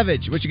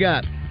 Savage, what you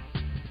got?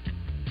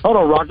 Hold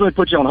on, Rock. Let me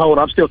put you on hold.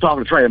 I'm still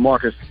talking to Trey and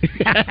Marcus.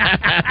 Get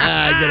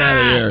out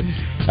of here.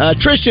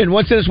 Tristan,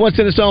 one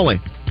sentence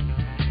only.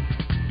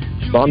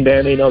 Mom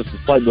Danny knows his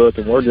playbook,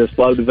 and we're just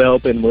slow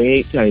developing. We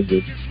ain't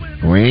changing.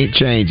 We ain't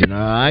changing, all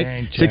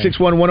right?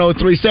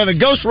 661-1037.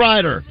 Ghost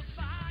Rider.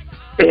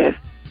 Is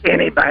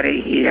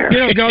anybody here? You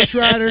know, Ghost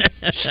Rider,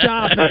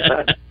 stop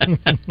it.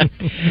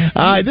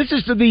 All right, this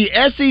is to the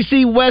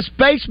SEC West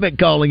Basement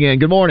calling in.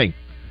 Good morning.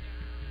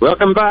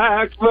 Welcome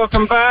back,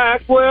 welcome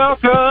back,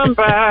 welcome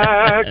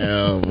back.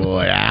 Oh,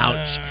 boy,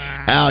 ouch.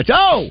 Ouch.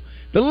 Oh,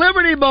 the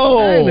Liberty Bowl.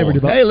 Hey, Liberty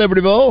Bowl. Hey,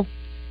 Liberty Bowl.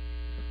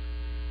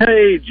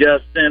 Hey,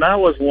 Justin, I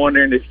was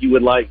wondering if you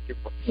would like to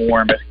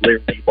perform at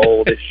Liberty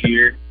Bowl this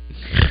year.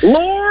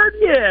 Lord,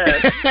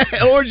 yes.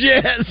 Lord,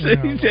 yes.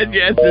 He said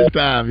yes this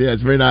time. Yes,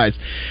 very nice.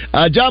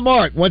 John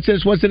Mark, one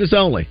sentence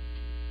only.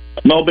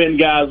 Mo Ben,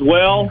 guys,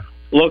 well,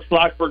 looks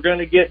like we're going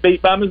to get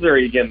beat by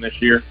Missouri again this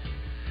year.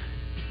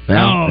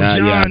 Well,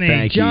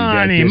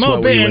 Johnny,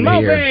 Mo Ben.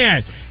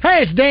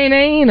 Hey, it's Dana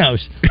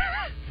Enos.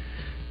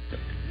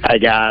 Hey,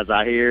 guys,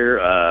 I hear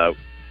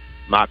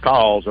my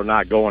calls are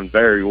not going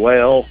very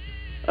well,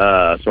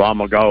 so I'm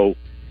going to go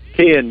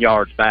 10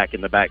 yards back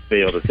in the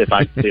backfield to see if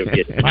I can still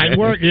get it. Might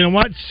work. You know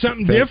what?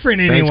 Something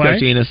different anyway. Thanks,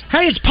 Coach Enos.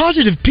 Hey, it's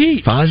Positive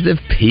Pete. Positive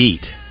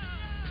Pete.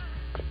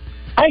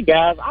 Hey,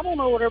 guys, I don't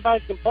know what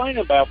everybody's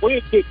complaining about. If we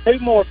had kicked 2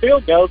 more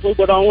field goals, we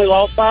would have only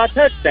lost by a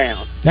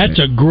touchdown. That's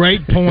a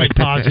great point,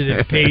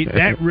 Positive Pete.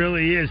 That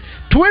really is.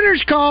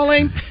 Twitter's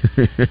calling.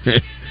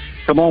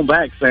 Come on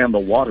back, Sam. The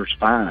water's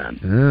fine.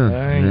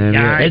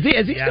 Has he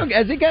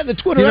got the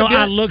Twitter up yet?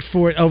 I looked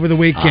for it over the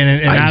weekend,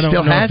 and I don't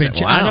know if it.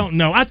 Wow. I don't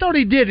know. I thought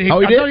he did. I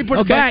thought he put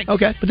it back.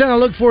 Okay. But then I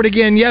looked for it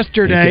again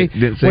yesterday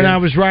when I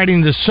was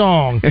writing the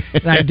song,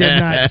 and I did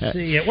not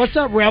see it. What's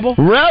up, Rebel?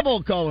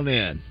 Rebel calling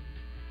in.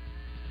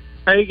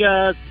 Hey,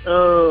 guys.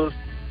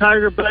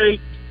 Tiger Bait,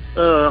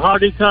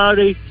 Hotty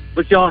Toddy,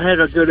 but y'all had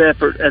a good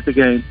effort at the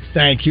game.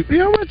 Thank you. You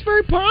know, that's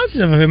very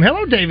positive of him.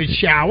 Hello, David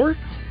Shower.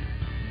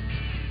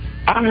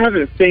 I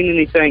haven't seen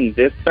anything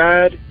this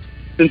bad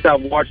since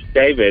I've watched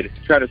David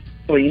try to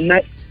clean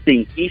that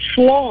stinky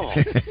schlong.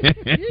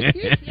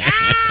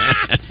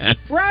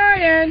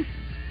 Brian!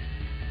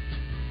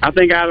 I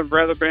think I'd have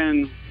rather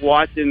been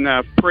watching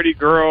a pretty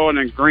girl in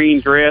a green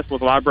dress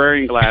with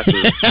librarian glasses.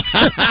 Me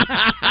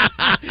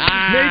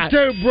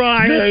too,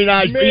 Brian. Very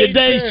nice. For your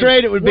day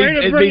straight, it would be nicer.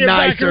 Way to bring it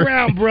back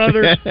around,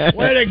 brother.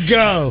 Way to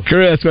go.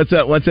 Chris, what's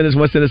up? What's in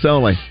this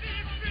only?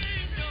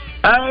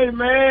 Hey,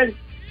 man.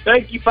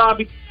 Thank you,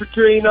 Bobby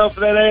Petrino, for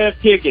that ass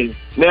kicking.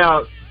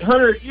 Now,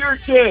 Hunter, if you're a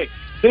chick,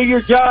 do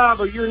your job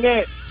or you're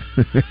next.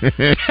 Hey,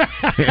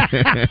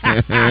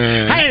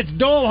 it's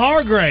Dole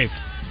Hargrave.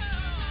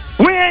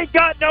 We ain't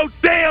got no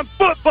damn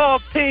football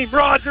team,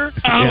 Roger.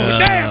 Oh,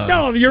 damn.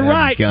 No, you're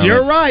right.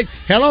 You're right.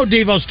 Hello,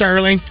 Devo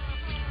Sterling.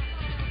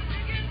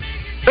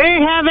 We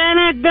have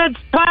entered the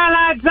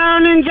Twilight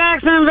Zone in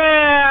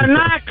Jacksonville.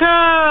 Not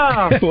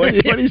cool. What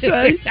did he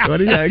say? I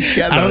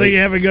don't think you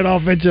have a good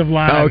offensive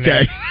line.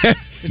 Okay.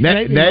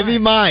 Navy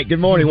Mike, good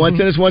morning. One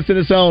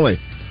sentence only.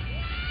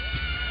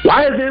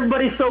 Why is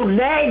everybody so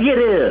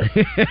negative?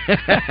 He's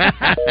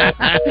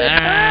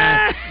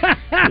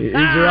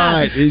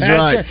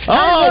right.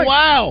 Oh, look,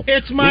 wow.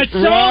 It's my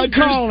song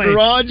calling.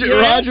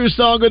 Roger's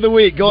song of the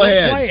week. Go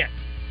ahead. Play it.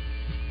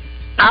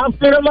 I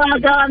feel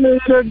like I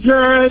need a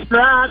drink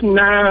right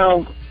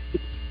now.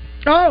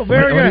 Oh,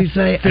 very what good. did he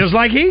say? Feels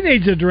like he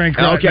needs a drink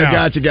right Okay, now.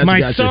 gotcha.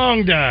 My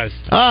song does.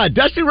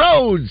 Dusty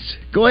Rhodes.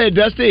 Go ahead,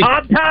 Dusty.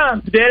 Hard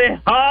times,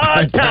 Daddy.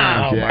 Hard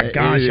times. Oh, my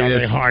gosh, are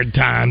they hard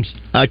times.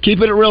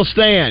 Keep it at real,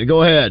 Stan.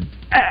 Go ahead.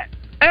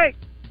 Hey,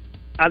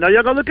 I know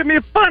y'all gonna look at me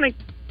funny,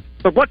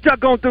 but what y'all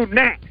gonna do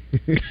now?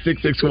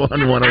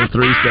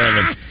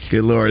 661-1037.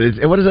 Good Lord.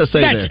 What does that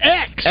say there?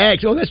 That's X.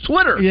 X. Oh, that's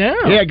Twitter. Yeah.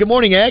 Yeah, good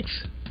morning, X.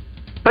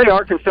 Hey,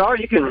 Arkansas,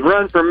 you can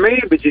run from me,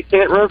 but you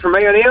can't run from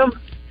A&M?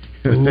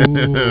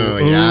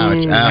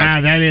 Ouch.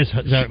 That is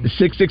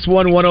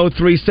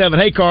 661-1037.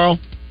 Hey, Carl.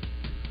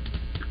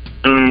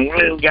 We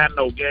ain't got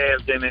no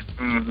gas in it.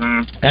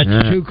 Mm-hmm. That's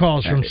 2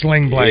 calls from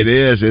Sling Blade. It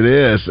is.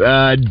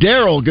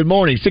 Daryl, good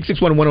morning.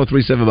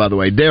 661-1037, by the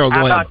way. Daryl, go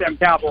How ahead. about them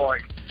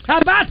Cowboys? How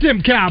about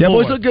them Cowboys?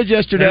 Cowboys looked good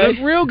yesterday. They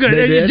looked real good.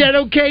 They Is did. that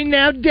okay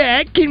now,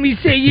 Dak? Can we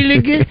say you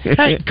look good?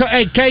 hey,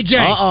 KJ.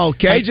 Uh-oh,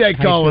 KJ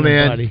calling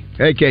in. Buddy?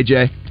 Hey,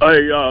 KJ.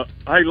 Hey,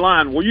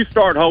 Lion, will you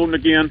start holding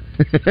again?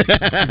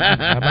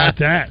 How about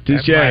that?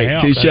 Touche.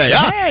 Touche.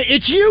 Hey,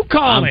 it's you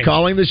calling. I'm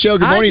calling the show.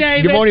 Good Hi, morning.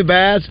 David. Good morning,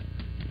 Baz.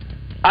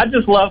 I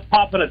just love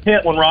popping a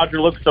tent when Roger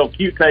looks so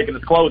cute taking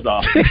his clothes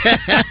off.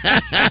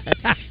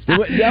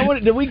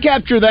 Did we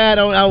capture that?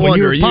 I When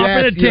wonder. you were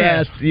popping a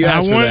tent. You I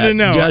asked for wanted that. to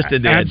know.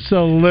 Justin did.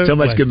 Absolutely. So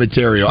much good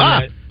material.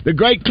 Right. The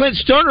great Clint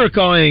Sterner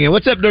calling in.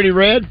 What's up, Dirty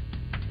Red?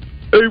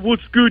 Hey,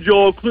 what's good,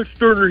 y'all? Clint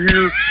Sterner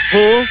here.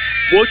 Huh?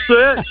 What's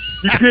that?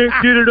 You can't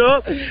get it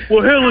up?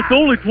 Well, hell, it's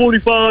only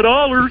 $25.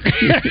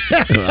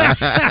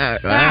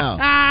 Wow.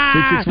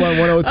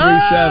 661-1037.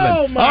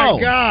 Oh, my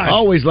God.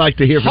 Always like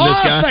to hear from this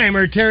Hall of guy.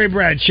 Famer Terry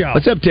Bradshaw.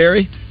 What's up,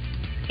 Terry?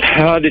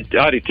 I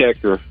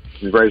detect the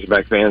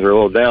Razorback fans are a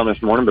little down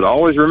this morning, but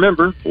always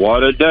remember,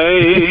 what a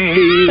day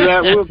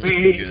that will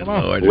be.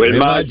 Lord, With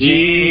my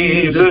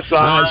Jesus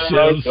I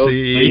shall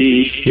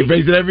see. He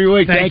brings it every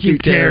week. Thank you,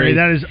 Terry.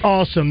 That is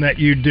awesome that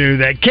you do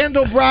that.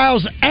 Kendall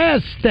Browse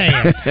as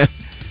Stan.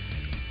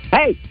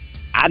 Hey,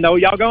 I know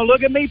y'all gonna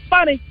look at me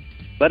funny,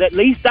 but at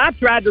least I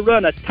tried to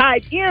run a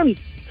tight end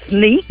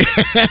sneak.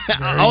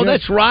 Oh,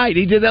 that's right.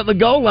 He did that at the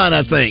goal line,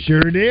 I think.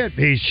 Sure did.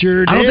 He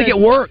sure did. I don't think it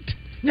worked.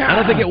 No. I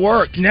don't think it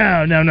worked.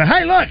 No.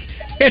 Hey, look.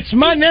 It's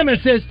my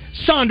nemesis,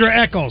 Sandra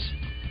Eccles.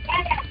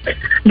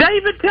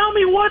 David, tell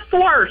me what's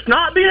worse,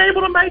 not being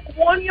able to make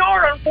 1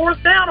 yard on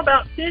 4th down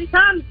about 10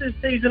 times this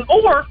season,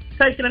 or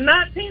taking a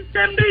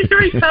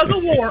 1973 tug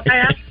of war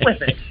ass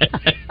whipping.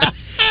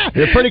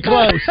 They're pretty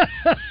close.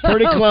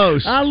 Pretty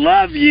close. I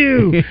love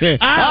you.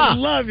 I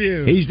love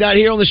you. He's not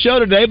here on the show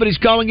today, but he's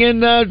calling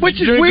in which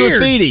is during weird.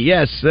 graffiti.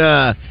 Yes.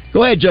 Go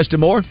ahead,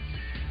 Justin Moore.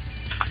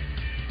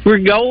 We're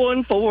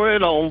going for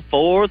it on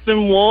 4th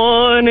and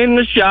 1 in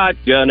the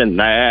shotgun, and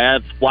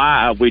that's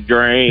why we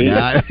drink.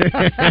 That's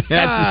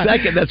the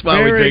second. That's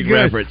why we drink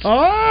reference.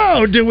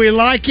 Oh, do we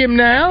like him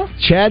now?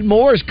 Chad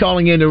Moore is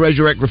calling in to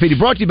Resurrect Graffiti.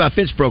 Brought to you by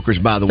Fence Brokers,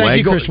 by the Thank way.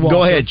 you, Chris Go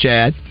Walker. ahead,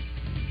 Chad.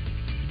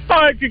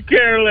 I could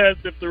care less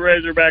if the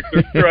Razorbacks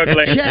are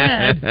struggling.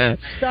 Chad,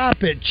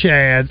 stop it,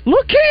 Chad.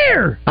 Look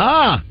here.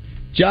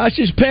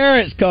 Josh's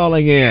parents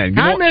calling in.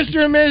 Hi,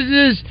 Mr. and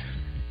Mrs.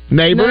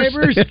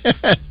 Neighbors.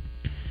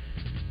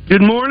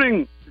 Good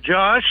morning,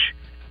 Josh.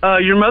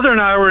 Your mother and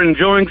I were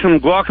enjoying some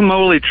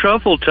guacamole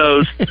truffle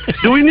toast.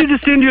 Do we need to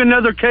send you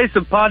another case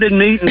of potted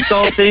meat and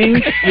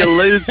saltines, you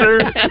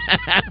loser?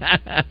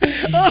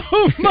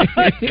 Oh, my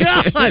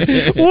God.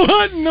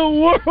 What in the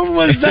world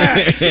was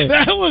that?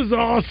 That was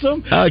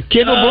awesome.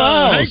 Kendall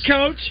Browse. Hey,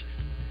 Coach.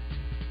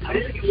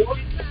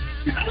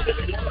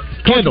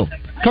 Kendall.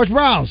 Coach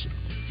Browse.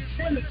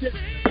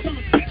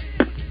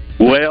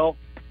 Well,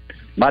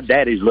 my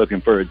daddy's looking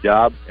for a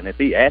job, and if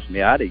he asked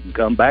me, I'd even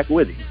come back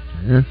with him.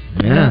 Yeah.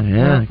 All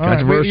right,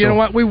 Controversial. you know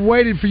what? We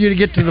waited for you to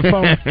get to the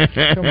phone.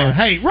 Come on.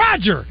 Hey,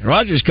 Roger.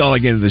 Roger's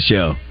calling into the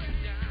show.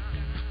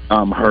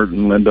 I'm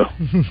hurting, Linda.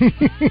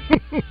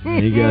 There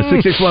you go.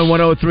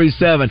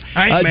 661-1037.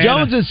 Hey, man.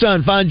 Jones and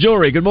Son, Fine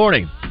Jewelry. Good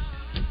morning.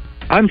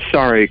 I'm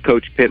sorry,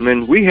 Coach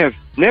Pittman. We have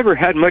never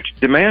had much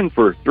demand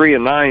for 3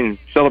 and 9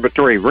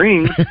 celebratory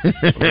rings.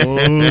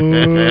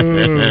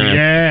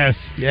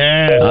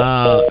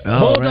 Yes.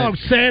 Bulldog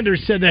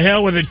Sanders said to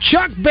hell with it.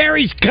 Chuck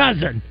Berry's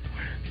cousin.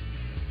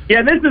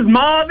 Yeah, this is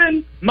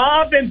Marvin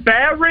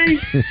Barry.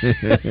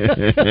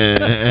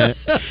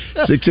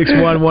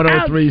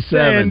 661-1037.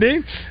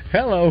 Outstanding.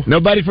 Hello.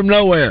 Nobody from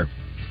nowhere.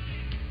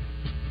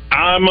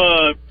 I'm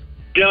gonna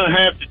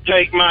have to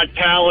take my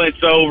talents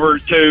over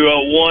to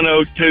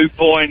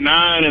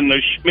 102.9 in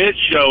the Schmidt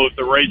Show if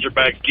the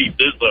Razorbacks keep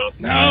this up.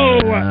 No,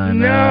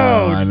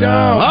 don't.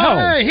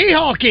 Oh. Hey,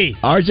 He-Hawky.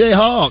 RJ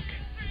Hawk.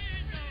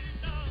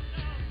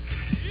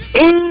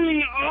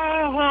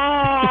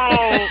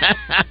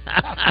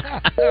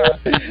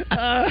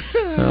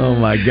 Oh,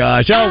 my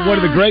gosh. Oh, one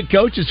of the great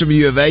coaches from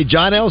U of A,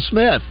 John L.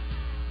 Smith.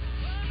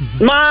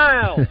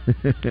 Smile.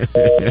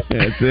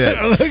 That's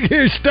it. Look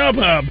here,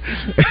 StubHub.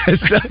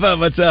 StubHub,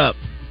 what's up?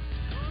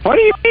 What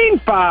do you mean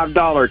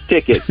 $5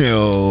 tickets? Well,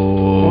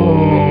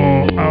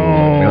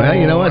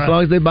 you know what? As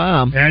long as they buy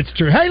them. That's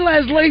true. Hey,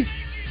 Leslie.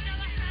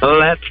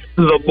 Let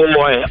the boy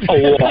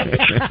walk.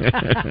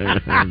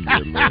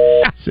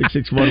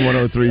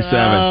 661-1037.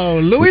 Oh,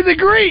 Louis the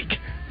Greek.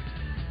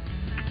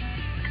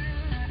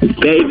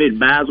 David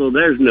Basil,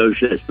 there's no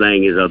such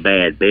thing as a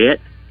bad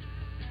bit.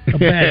 A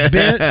bad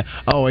bit?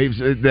 Oh, he was,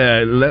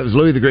 that was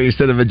Louis the Greek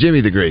instead of a Jimmy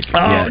the Greek.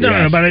 Oh,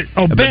 no, but it,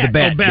 About bet. the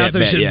bet. Oh, bet. I thought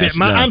you said Yes, bet.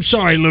 no. I'm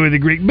sorry, Louis the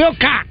Greek. Bill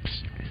Cox.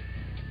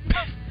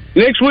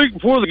 Next week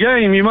before the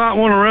game, you might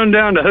want to run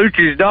down to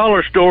Hoochie's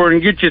Dollar Store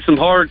and get you some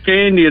hard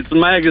candy and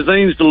some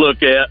magazines to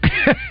look at.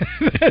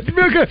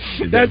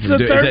 That's the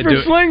third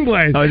for Sling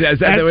Blade. Oh, that's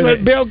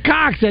what Bill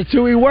Cox. That's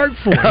who he worked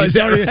for. Oh, is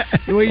that right?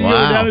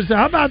 Wow.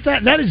 How about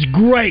that? That is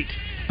great.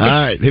 All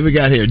right, who we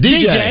got here?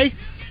 DJ.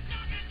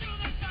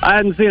 I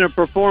hadn't seen a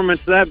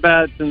performance that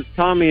bad since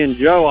Tommy and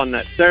Joe on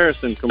that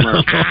Saracen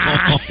commercial.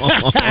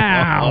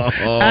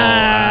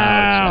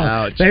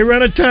 Ouch. They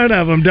run a ton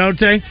of them, don't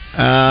they?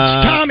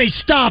 Tommy,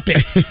 stop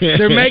it.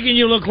 They're making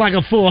you look like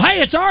a fool.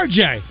 Hey, it's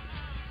RJ.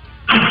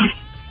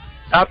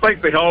 I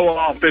think the whole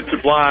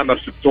offensive line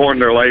must have torn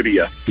their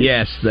labia.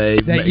 Yes,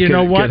 you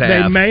know what?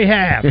 They may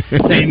have.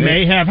 They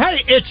may have.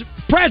 Hey, it's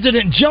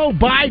President Joe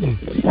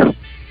Biden.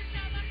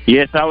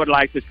 Yes, I would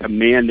like to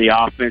commend the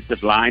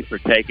offensive line for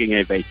taking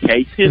a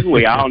vacation.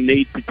 We all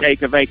need to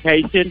take a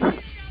vacation.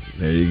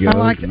 There you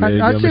go. I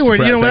see where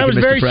that was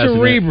very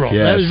cerebral.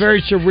 Yes. That was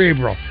very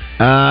cerebral.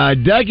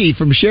 Dougie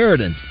from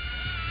Sheridan.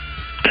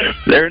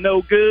 They're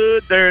no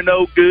good. They're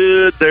no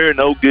good. They're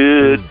no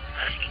good.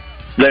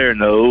 They're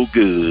no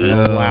good.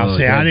 Oh, wow.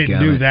 See, I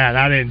didn't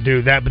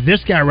do that. But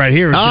this guy right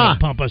here is going to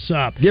pump us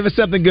up. Give us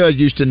something good,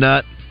 Houston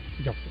Nut.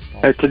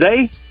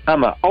 Today,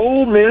 I'm an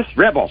Ole Miss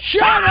Rebel.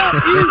 Shut up,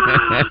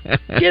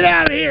 you! Get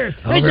out of here.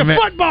 He's a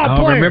football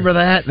player. Remember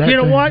that? You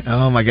know what?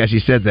 Oh, my gosh, he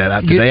said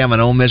that. Today I'm an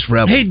Ole Miss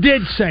Rebel. He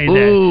did say that.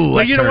 Ooh,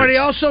 but you know what he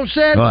also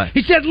said? What?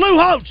 He said, Lou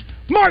Holtz,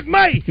 Mark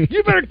May,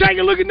 you better take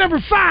a look at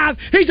number 5.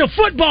 He's a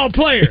football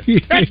player.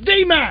 That's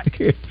D-Mac.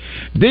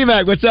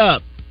 D-Mac, what's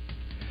up?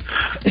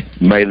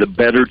 May the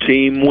better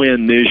team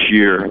win this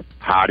year.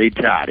 Hotty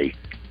toddy.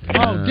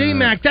 Oh,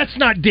 D-Mac. That's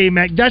not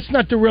D-Mac. That's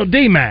not the real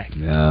D-Mac.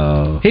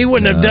 No. He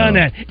wouldn't have done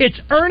that.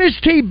 It's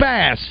Ernest T.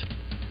 Bass.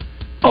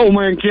 Old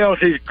man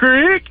Kelsey's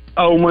Creek.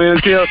 Old man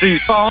Kelsey's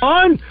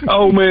Pond.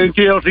 Old man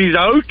Kelsey's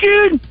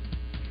Ocean.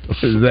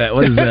 What is that?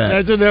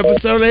 That's an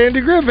episode of Andy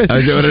Griffith. Oh,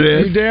 is that what it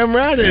is? You're damn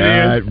right it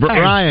is.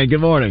 Ryan,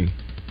 good morning.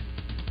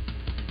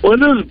 When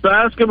does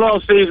basketball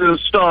season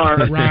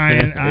start?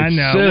 Ryan, I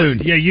know. Soon.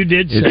 Yeah, you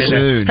did say that.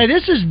 Soon. Hey,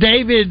 this is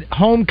David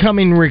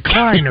Homecoming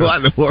Recliner. What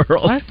in the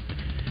world? What?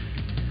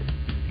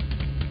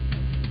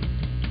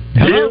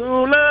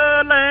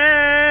 Beulah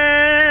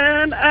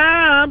land,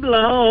 I'm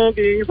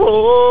longing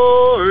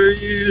for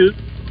you.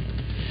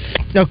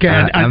 Okay,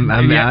 I'm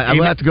going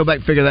to have to go back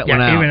and figure that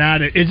one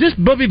out. Is this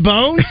Booby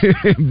Bones?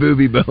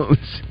 Booby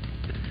Bones.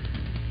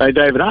 Hey,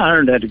 David, I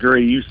earned that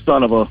degree, you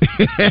son of a...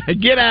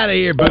 Get out of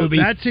here, Booby.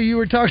 That's who you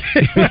were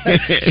talking about.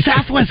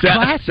 Southwest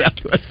Classic.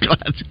 Southwest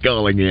Classic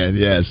calling in,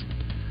 yes.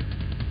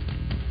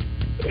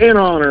 In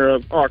honor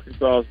of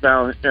Arkansas's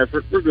valiant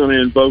effort, we're going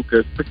to invoke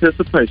a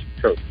participation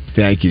trophy.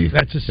 Thank you.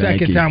 That's the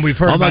second time we've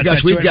heard about that,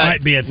 so it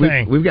might be a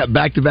thing. We've got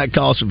back-to-back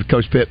calls from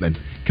Coach Pittman.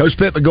 Coach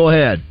Pittman, go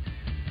ahead.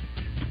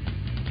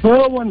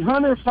 Well, when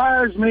Hunter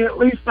fires me, at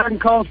least I can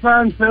call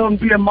Seinfeld and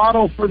be a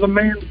model for the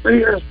man's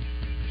beer.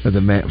 For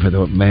the man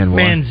what?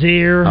 Man's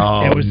ear.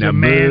 Oh, it was the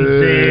man's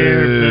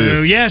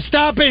ear. Yeah,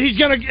 stop it. He's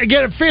going to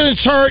get feelings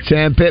hurt.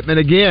 Sam Pittman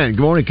again.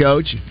 Good morning,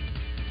 Coach.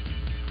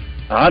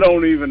 I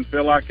don't even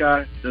feel like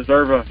I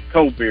deserve a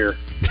cold beer.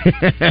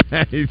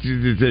 He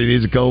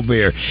needs a cold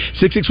beer.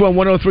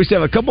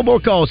 661-1037. A couple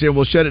more calls here.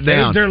 We'll shut it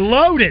down. They're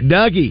loaded.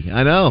 Dougie,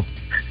 I know.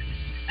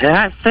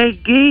 I say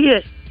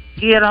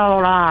get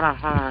all out of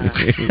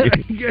here.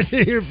 Good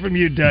to hear from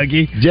you,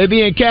 Dougie.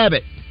 JB and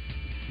Cabot.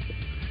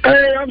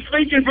 Hey, I'm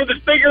speaking for the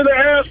Speaker of the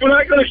House. We're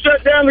not going to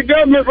shut down the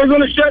government. We're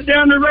going to shut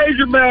down the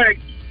Razorbacks.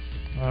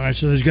 All right,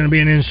 so there's going to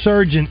be an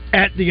insurgent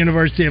at the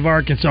University of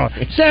Arkansas.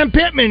 Sam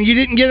Pittman, you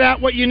didn't get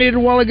out what you needed a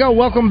while ago.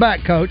 Welcome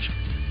back, Coach.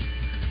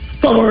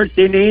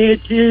 14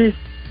 inches.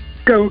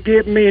 Go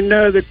get me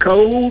another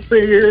cold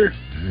beer.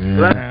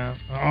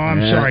 I'm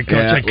sorry, Coach.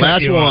 I cut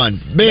last you one.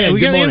 Off. Ben, we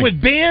good got morning. in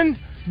with Ben.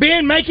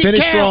 Ben, make it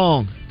Finish count.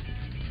 strong.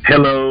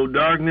 Hello,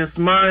 darkness,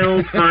 my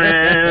old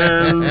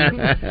friend.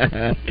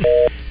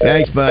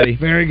 Thanks, buddy.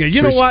 Very good.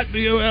 You know what?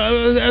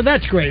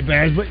 That's great,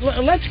 Baz. But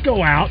let's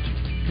go out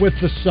with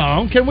the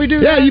song. Can we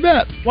do that? Yeah, you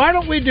bet. Why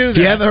don't we do that? If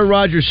you haven't heard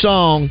Roger's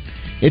song,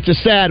 it's a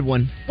sad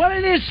one. Well,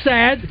 it is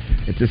sad.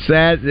 It's a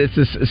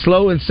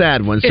slow and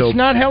sad one. So it's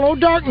not Hello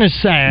Darkness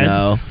sad.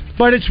 No.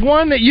 But it's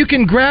one that you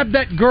can grab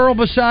that girl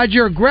beside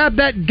you or grab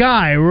that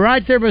guy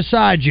right there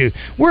beside you.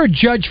 We're a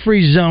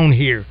judge-free zone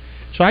here.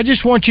 So I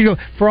just want you to,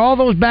 for all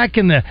those back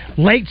in the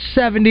late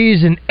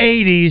 70s and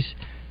 80s,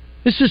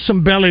 this is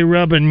some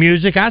belly-rubbing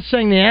music. I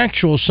sang the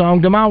actual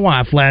song to my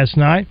wife last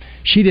night.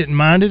 She didn't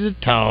mind it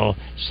at all.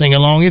 Sing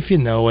along if you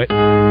know it.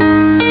 Thanks,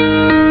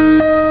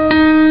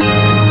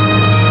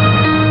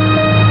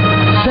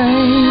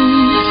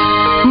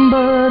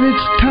 but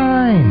it's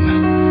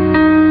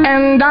time.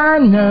 And I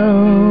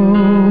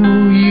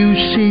know you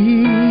see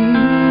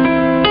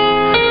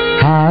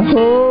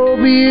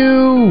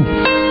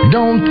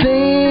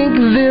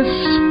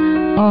this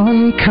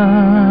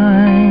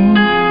unkind.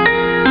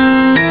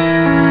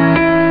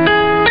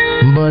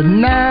 But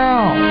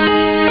now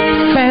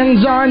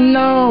fans are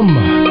numb,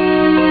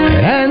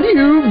 and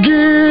you've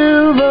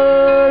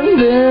given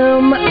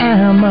them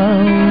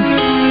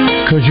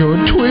ammo, 'cause your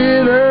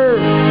Twitter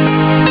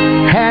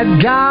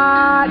had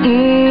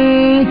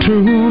gotten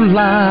too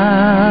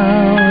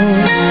loud.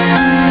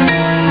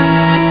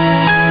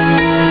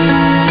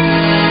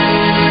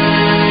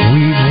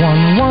 We've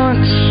won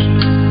once,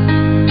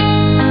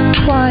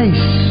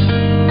 twice,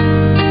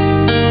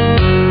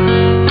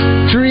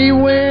 3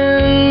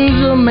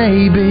 wins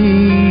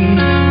maybe.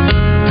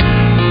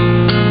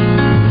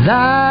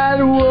 That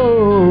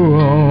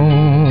won't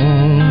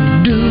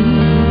do.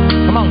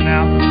 Come on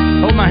now.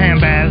 Hold my hand,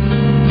 Baz.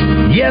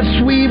 Yes,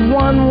 we've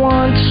won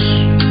once,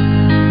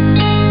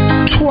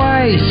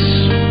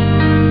 twice,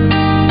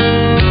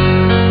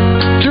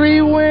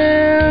 3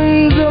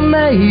 wins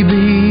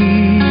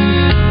maybe.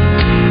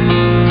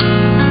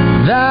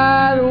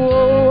 That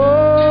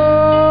won't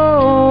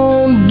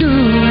do.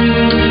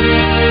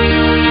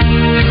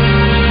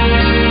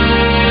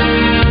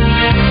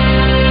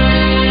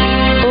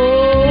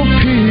 Oh,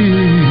 Pixie.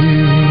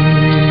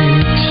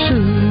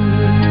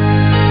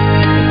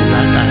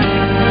 Right back.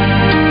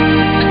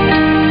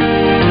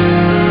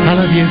 I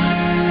love you.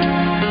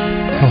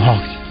 Go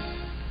Hawks.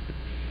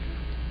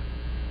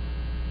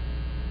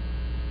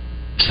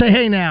 Say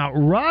hey now,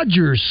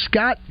 Roger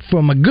Scott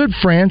from my good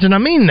friends, and I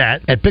mean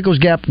that, at Pickles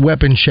Gap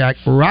Weapon Shack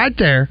right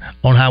there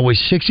on Highway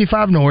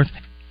 65 North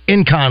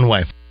in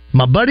Conway.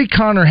 My buddy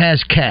Connor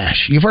has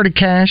cash. You've heard of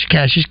cash?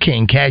 Cash is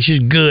king. Cash is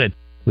good.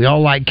 We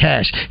all like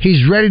cash.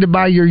 He's ready to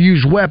buy your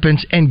used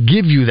weapons and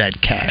give you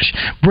that cash.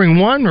 Bring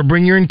one or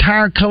bring your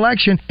entire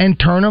collection and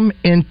turn them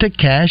into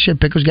cash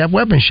at Pickles Gap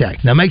Weapon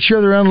Shack. Now make sure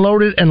they're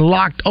unloaded and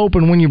locked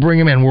open when you bring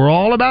them in. We're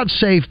all about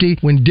safety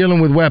when dealing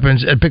with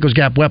weapons at Pickles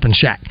Gap Weapon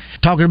Shack.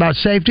 Talking about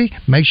safety,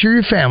 make sure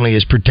your family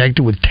is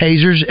protected with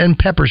tasers and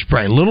pepper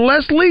spray. A little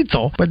less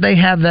lethal, but they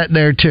have that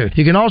there too.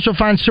 You can also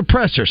find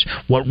suppressors,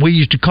 what we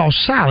used to call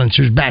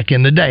silencers back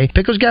in the day.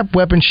 Pickles Gap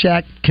Weapon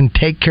Shack can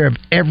take care of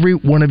every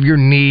one of your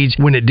needs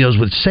when it deals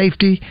with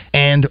safety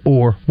and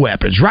or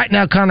weapons. Right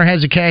now, Connor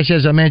has the cash,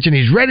 as I mentioned.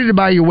 He's ready to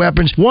buy your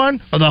weapons,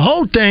 one or the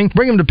whole thing.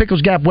 Bring them to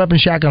Pickles Gap Weapon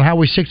Shack on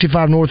Highway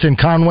 65 North in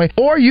Conway,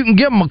 or you can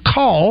give them a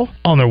call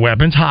on their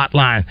weapons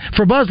hotline.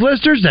 For Buzz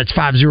listeners, that's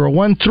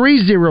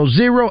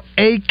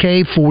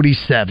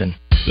 501-300-AK47.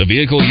 The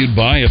vehicle you'd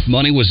buy if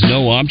money was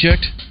no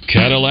object?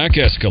 Cadillac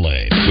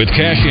Escalade. With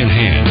cash in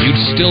hand, you'd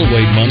still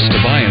wait months to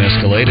buy an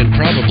Escalade and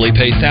probably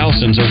pay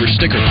thousands over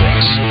sticker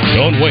price.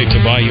 Don't wait to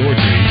buy your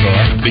dream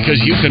car, because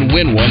you can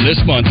win one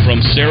this month from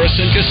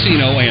Saracen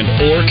Casino and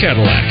or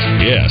Cadillac.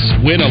 Yes,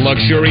 win a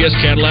luxurious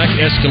Cadillac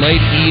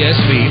Escalade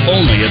ESV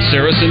only at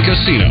Saracen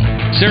Casino.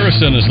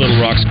 Saracen is Little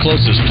Rock's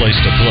closest place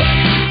to play.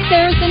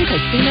 Saracen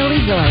Casino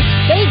Resort,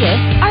 Vegas,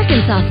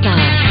 Arkansas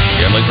style.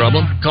 Gambling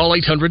problem? Call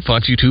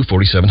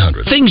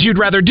 800-522-4700. Things you'd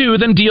rather do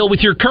than deal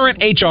with your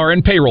current HR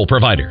and payroll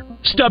provider.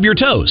 Stub your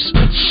toes.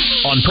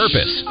 On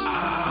purpose.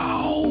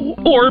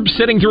 Or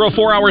sitting through a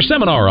 4-hour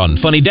seminar on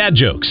funny dad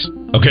jokes.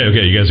 Okay,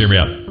 you guys hear me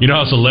out. You know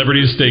how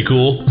celebrities stay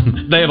cool?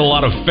 They have a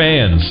lot of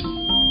fans.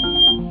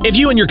 If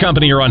you and your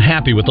company are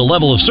unhappy with the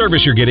level of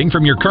service you're getting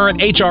from your current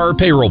HR or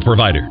payroll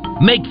provider,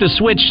 make the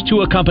switch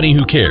to a company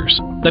who cares.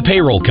 The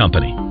Payroll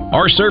Company.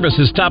 Our service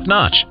is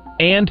top-notch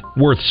and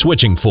worth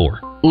switching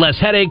for. Less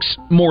headaches,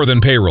 more than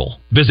payroll.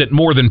 Visit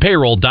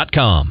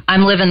morethanpayroll.com.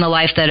 I'm living the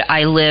life that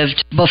I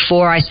lived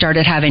before I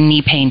started having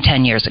knee pain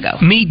 10 years ago.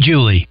 Meet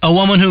Julie, a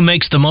woman who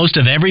makes the most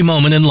of every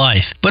moment in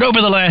life. But over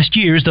the last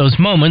years, those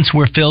moments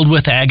were filled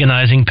with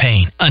agonizing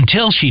pain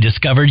until she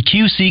discovered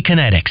QC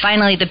Kinetics.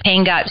 Finally, the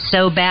pain got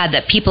so bad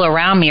that people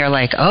around me are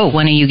like, oh,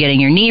 when are you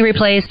getting your knee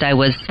replaced? I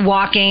was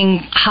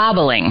walking,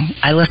 hobbling.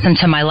 I listened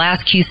to my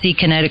last QC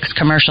Kinetics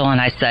commercial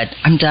and I said,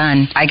 I'm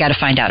done. I got to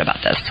find out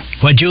about this.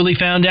 What Julie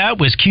found out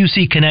was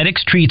QC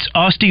Kinetics treats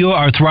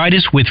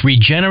osteoarthritis with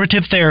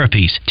regenerative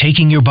therapies,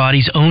 taking your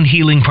body's own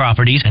healing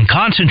properties and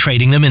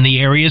concentrating them in the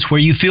areas where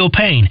you feel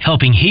pain,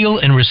 helping heal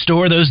and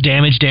restore those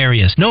damaged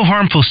areas. No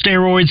harmful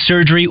steroids,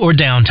 surgery, or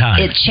downtime.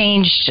 It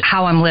changed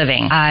how I'm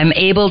living. I'm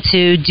able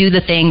to do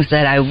the things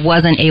that I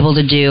wasn't able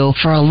to do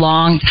for a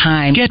long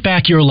time. Get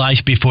back your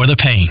life before the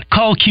pain.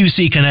 Call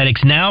QC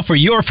Kinetics now for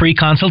your free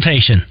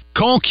consultation.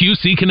 Call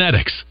QC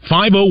Kinetics,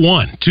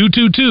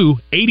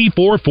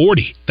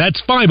 501-222-8440.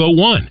 That's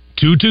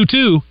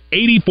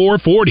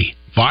 501-222-8440.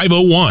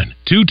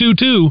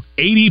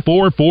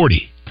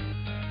 501-222-8440.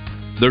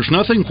 There's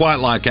nothing quite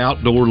like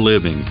outdoor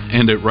living,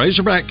 and at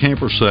Razorback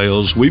Camper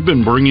Sales, we've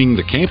been bringing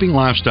the camping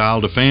lifestyle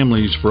to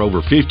families for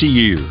over 50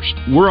 years.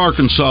 We're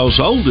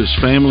Arkansas's oldest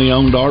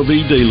family-owned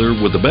RV dealer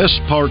with the best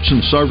parts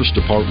and service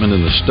department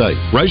in the state.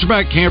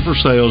 Razorback Camper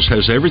Sales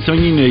has everything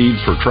you need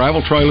for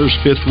travel trailers,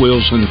 fifth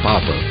wheels, and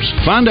pop-ups.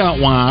 Find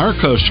out why our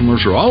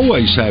customers are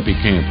always happy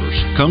campers.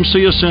 Come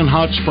see us in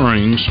Hot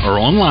Springs or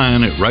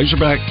online at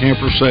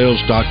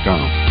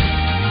RazorbackCampersales.com.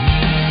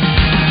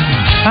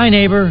 Hi,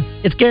 neighbor.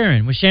 It's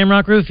Garen with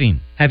Shamrock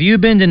Roofing. Have you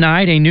been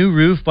denied a new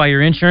roof by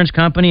your insurance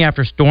company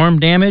after storm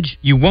damage?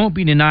 You won't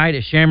be denied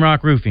at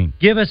Shamrock Roofing.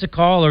 Give us a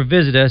call or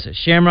visit us at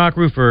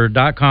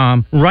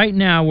shamrockroofer.com. Right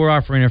now, we're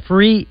offering a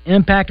free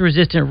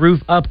impact-resistant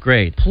roof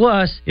upgrade.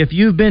 Plus, if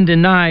you've been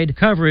denied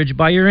coverage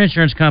by your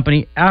insurance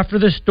company after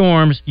the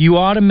storms, you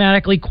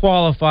automatically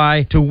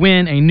qualify to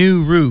win a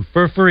new roof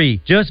for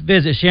free. Just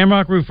visit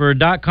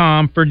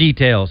shamrockroofer.com for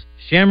details.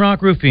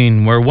 Shamrock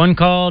Roofing, where one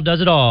call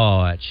does it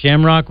all, at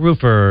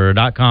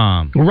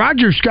shamrockroofer.com.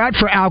 Roger Scott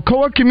for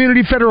Alcoa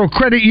Community Federal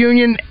Credit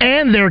Union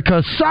and their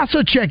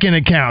Casasa checking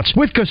accounts.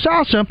 With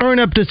Casasa, earn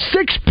up to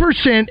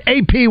 6%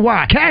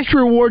 APY, cash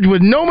rewards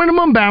with no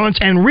minimum balance,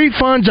 and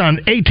refunds on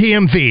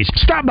ATM fees.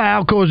 Stop by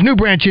Alcoa's new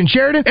branch in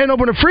Sheridan and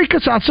open a free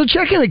Casasa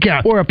checking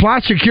account or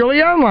apply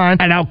securely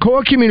online at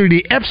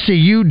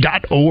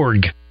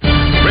alcoacommunityfcu.org.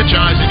 Rich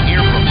Eisen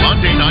here for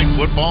Monday Night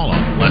Football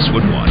on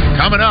Westwood One.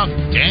 Coming up,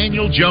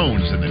 Daniel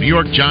Jones and the New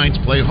York Giants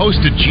play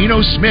host to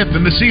Geno Smith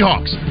and the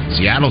Seahawks.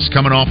 Seattle's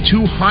coming off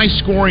 2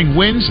 high-scoring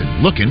wins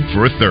and looking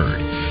for a third.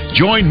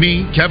 Join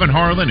me, Kevin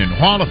Harlan, and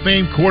Hall of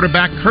Fame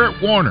quarterback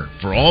Kurt Warner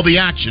for all the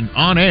action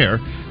on air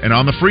and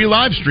on the free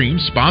live stream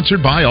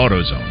sponsored by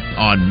AutoZone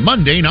on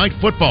Monday Night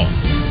Football.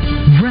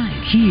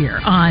 Right here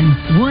on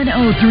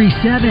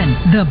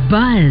 103.7 The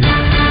Buzz.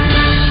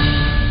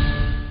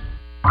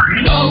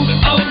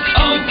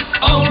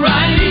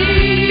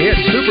 O'Reilly. It's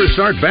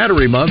Superstart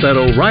Battery Month at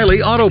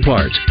O'Reilly Auto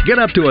Parts. Get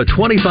up to a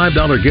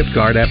 $25 gift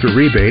card after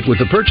rebate with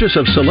the purchase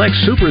of select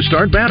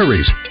Superstart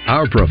batteries.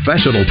 Our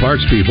professional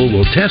parts people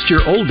will test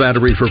your old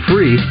battery for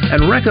free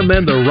and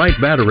recommend the right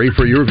battery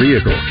for your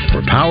vehicle.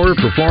 For power,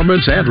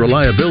 performance, and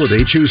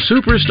reliability, choose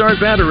Superstart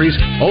batteries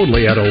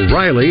only at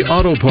O'Reilly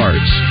Auto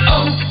Parts.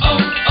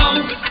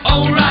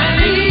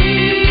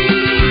 O'Reilly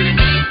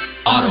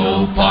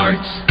Auto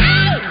Parts.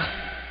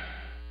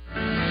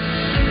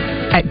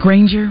 At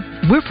Grainger,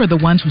 we're for the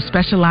ones who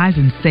specialize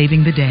in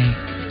saving the day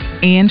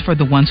and for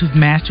the ones who've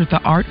mastered the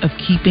art of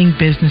keeping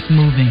business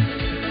moving.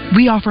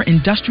 We offer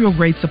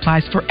industrial-grade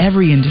supplies for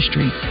every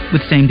industry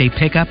with same-day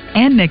pickup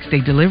and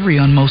next-day delivery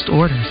on most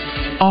orders,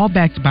 all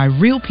backed by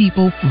real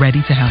people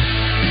ready to help,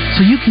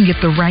 so you can get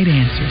the right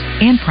answers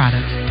and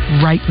products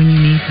right when you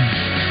need them.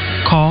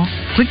 Call,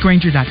 click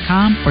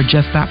Grainger.com, or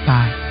just stop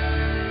by.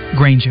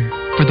 Grainger,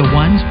 for the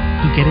ones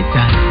who get it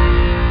done.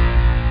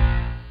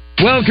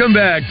 Welcome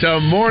back to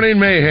Morning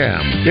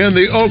Mayhem in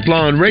the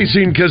Oaklawn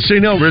Racing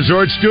Casino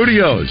Resort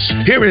Studios.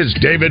 Here is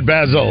David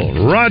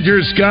Basil,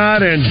 Roger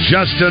Scott, and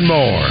Justin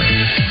Moore.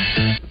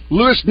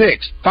 Louis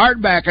Nix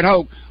fired back at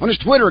Hope on his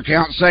Twitter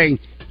account saying,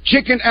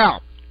 "Chicken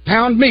out,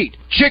 pound meat,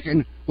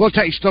 chicken will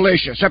taste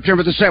delicious.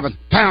 September the 7th,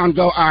 pound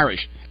go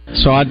Irish."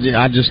 So I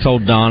just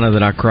told Donna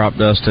that I crop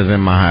dusted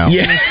in my house.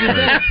 Yes,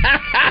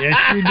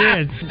 you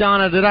did.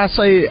 Donna, did I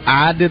say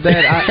I did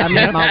that? I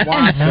meant my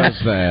wife does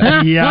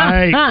that.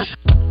 Yikes.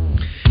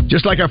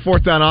 Just like our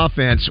fourth down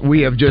offense,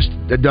 we have just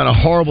done a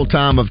horrible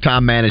time of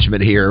time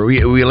management here.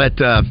 We let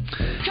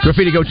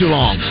graffiti go too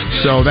long.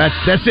 So that's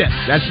it.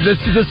 This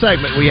is the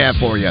segment we have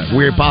for you.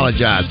 We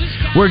apologize.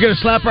 We're going to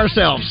slap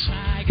ourselves.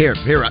 Here.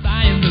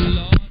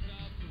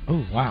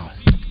 Oh, wow.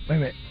 Wait a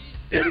minute.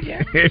 Do it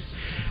again.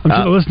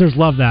 The listeners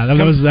love that. That's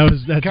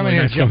come in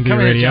here, Jim.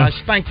 Come in here, Josh.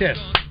 Spank this.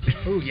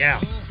 Oh, yeah.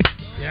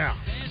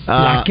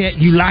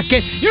 You like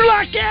it?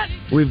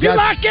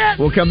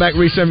 We'll come back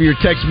and read some of your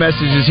text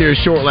messages here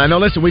shortly. I know,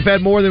 listen, we've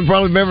had more than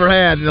probably we've ever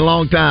had in a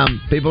long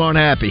time. People aren't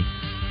happy.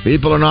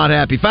 People are not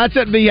happy. Find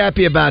something to be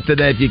happy about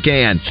today if you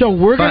can. So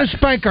we're going to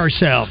spank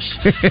ourselves.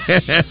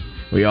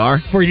 We are?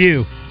 For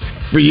you.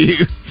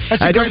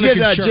 That's a great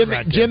looking shirt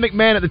right there. Jim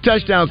McMahon at the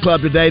Touchdown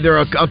Club today. There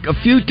are a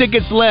few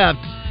tickets left.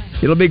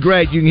 It'll be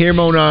great. You can hear him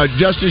on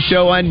Justin's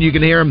show, and you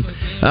can hear him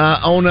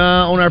on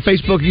our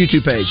Facebook and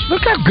YouTube page.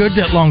 Look how good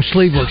that long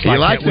sleeve looks like. You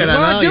like that?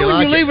 I know. You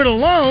like leave it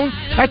alone.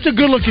 That's a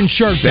good-looking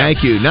shirt.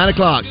 Thank you. 9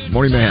 o'clock.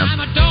 Morning Mayhem.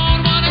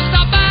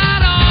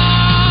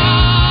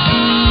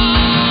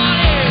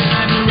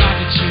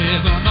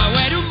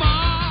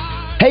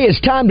 Hey,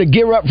 it's time to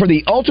gear up for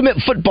the ultimate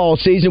football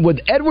season with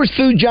Edwards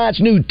Food Giant's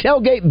new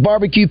Tailgate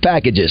Barbecue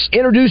Packages.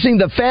 Introducing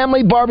the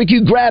Family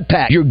Barbecue Grab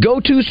Pack, your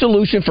go-to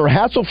solution for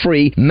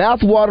hassle-free,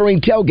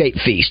 mouth-watering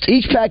tailgate feast.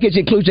 Each package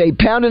includes a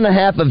pound and a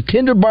half of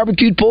tender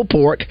barbecued pulled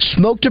pork,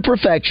 smoked to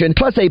perfection,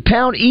 plus a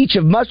pound each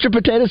of mustard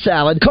potato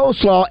salad,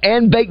 coleslaw,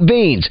 and baked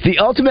beans. The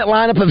ultimate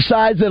lineup of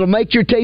sides that'll make your taste